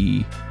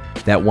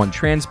that one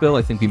trans bill.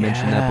 I think we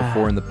mentioned that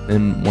before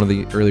in one of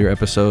the earlier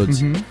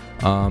episodes.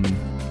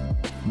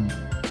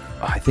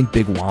 I think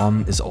Big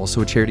Wom is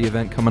also a charity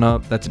event coming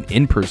up. That's an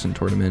in-person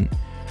tournament.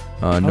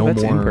 No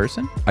that's more in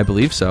person? I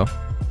believe so.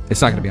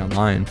 It's not going to be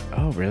online.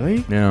 Oh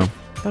really? No, I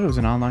thought it was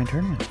an online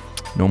tournament.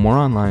 no more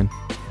online.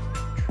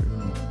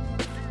 True.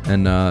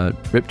 And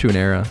rip to an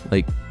era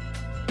like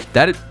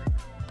that.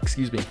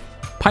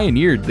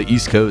 Pioneered the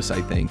East Coast,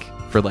 I think,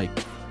 for like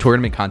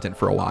tournament content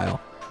for a while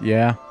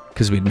Yeah.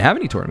 because we didn't have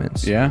any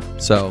tournaments. Yeah.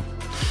 So,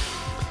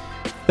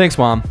 thanks,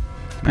 Mom.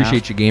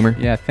 Appreciate you, gamer.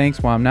 Yeah.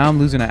 Thanks, Mom. Now I'm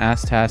losing an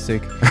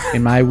ass-tastic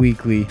in my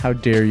weekly. How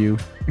dare you?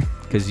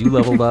 Because you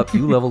leveled up.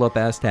 You leveled up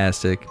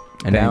Astastic,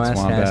 and now Thanks,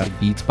 Wombat. Astastic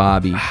beats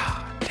Bobby.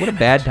 What a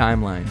bad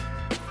timeline.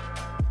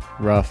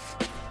 Rough.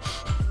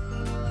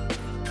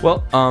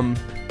 Well, I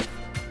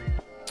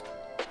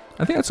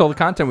think that's all the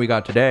content we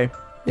got today.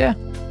 Yeah.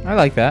 I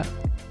like that.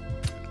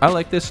 I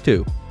like this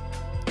too.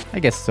 I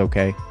guess it's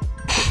okay.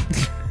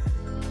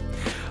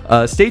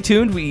 Stay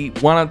tuned. We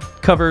want to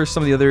cover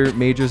some of the other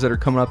majors that are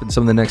coming up in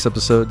some of the next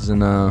episodes,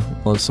 and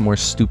we'll have some more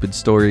stupid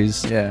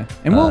stories. Yeah.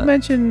 And we'll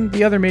mention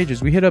the other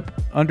majors. We hit up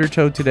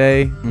Undertow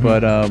today,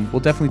 but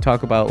we'll definitely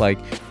talk about like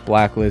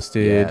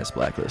Blacklisted, Yeah, it's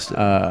blacklisted.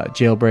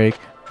 Jailbreak,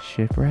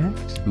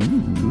 Shipwrecked.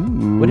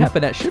 Ooh. What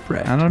happened at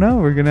Shipwreck? I don't know.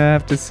 We're going to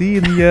have to see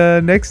in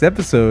the next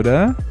episode,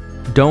 huh?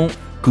 Don't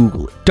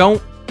Google it.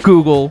 Don't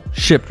Google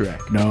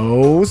Shipwreck.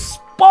 No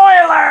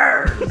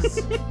Spoilers!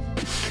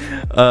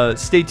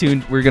 Stay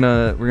tuned. We're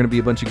gonna be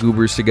a bunch of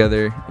goobers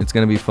together. It's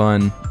gonna be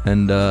fun,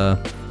 and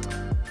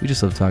we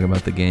just love talking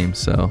about the game.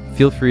 So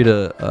feel free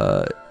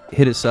to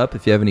hit us up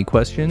if you have any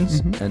questions.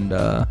 And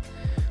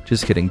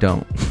just kidding,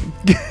 don't.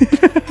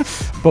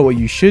 But what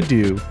you should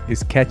do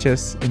is catch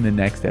us in the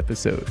next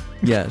episode.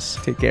 Yes.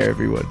 Take care,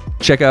 everyone.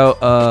 Check out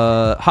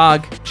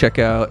Hog. Check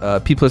out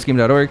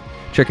pplusgame.org.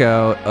 Check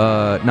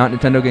out Not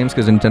Nintendo Games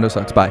because Nintendo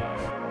sucks. Bye.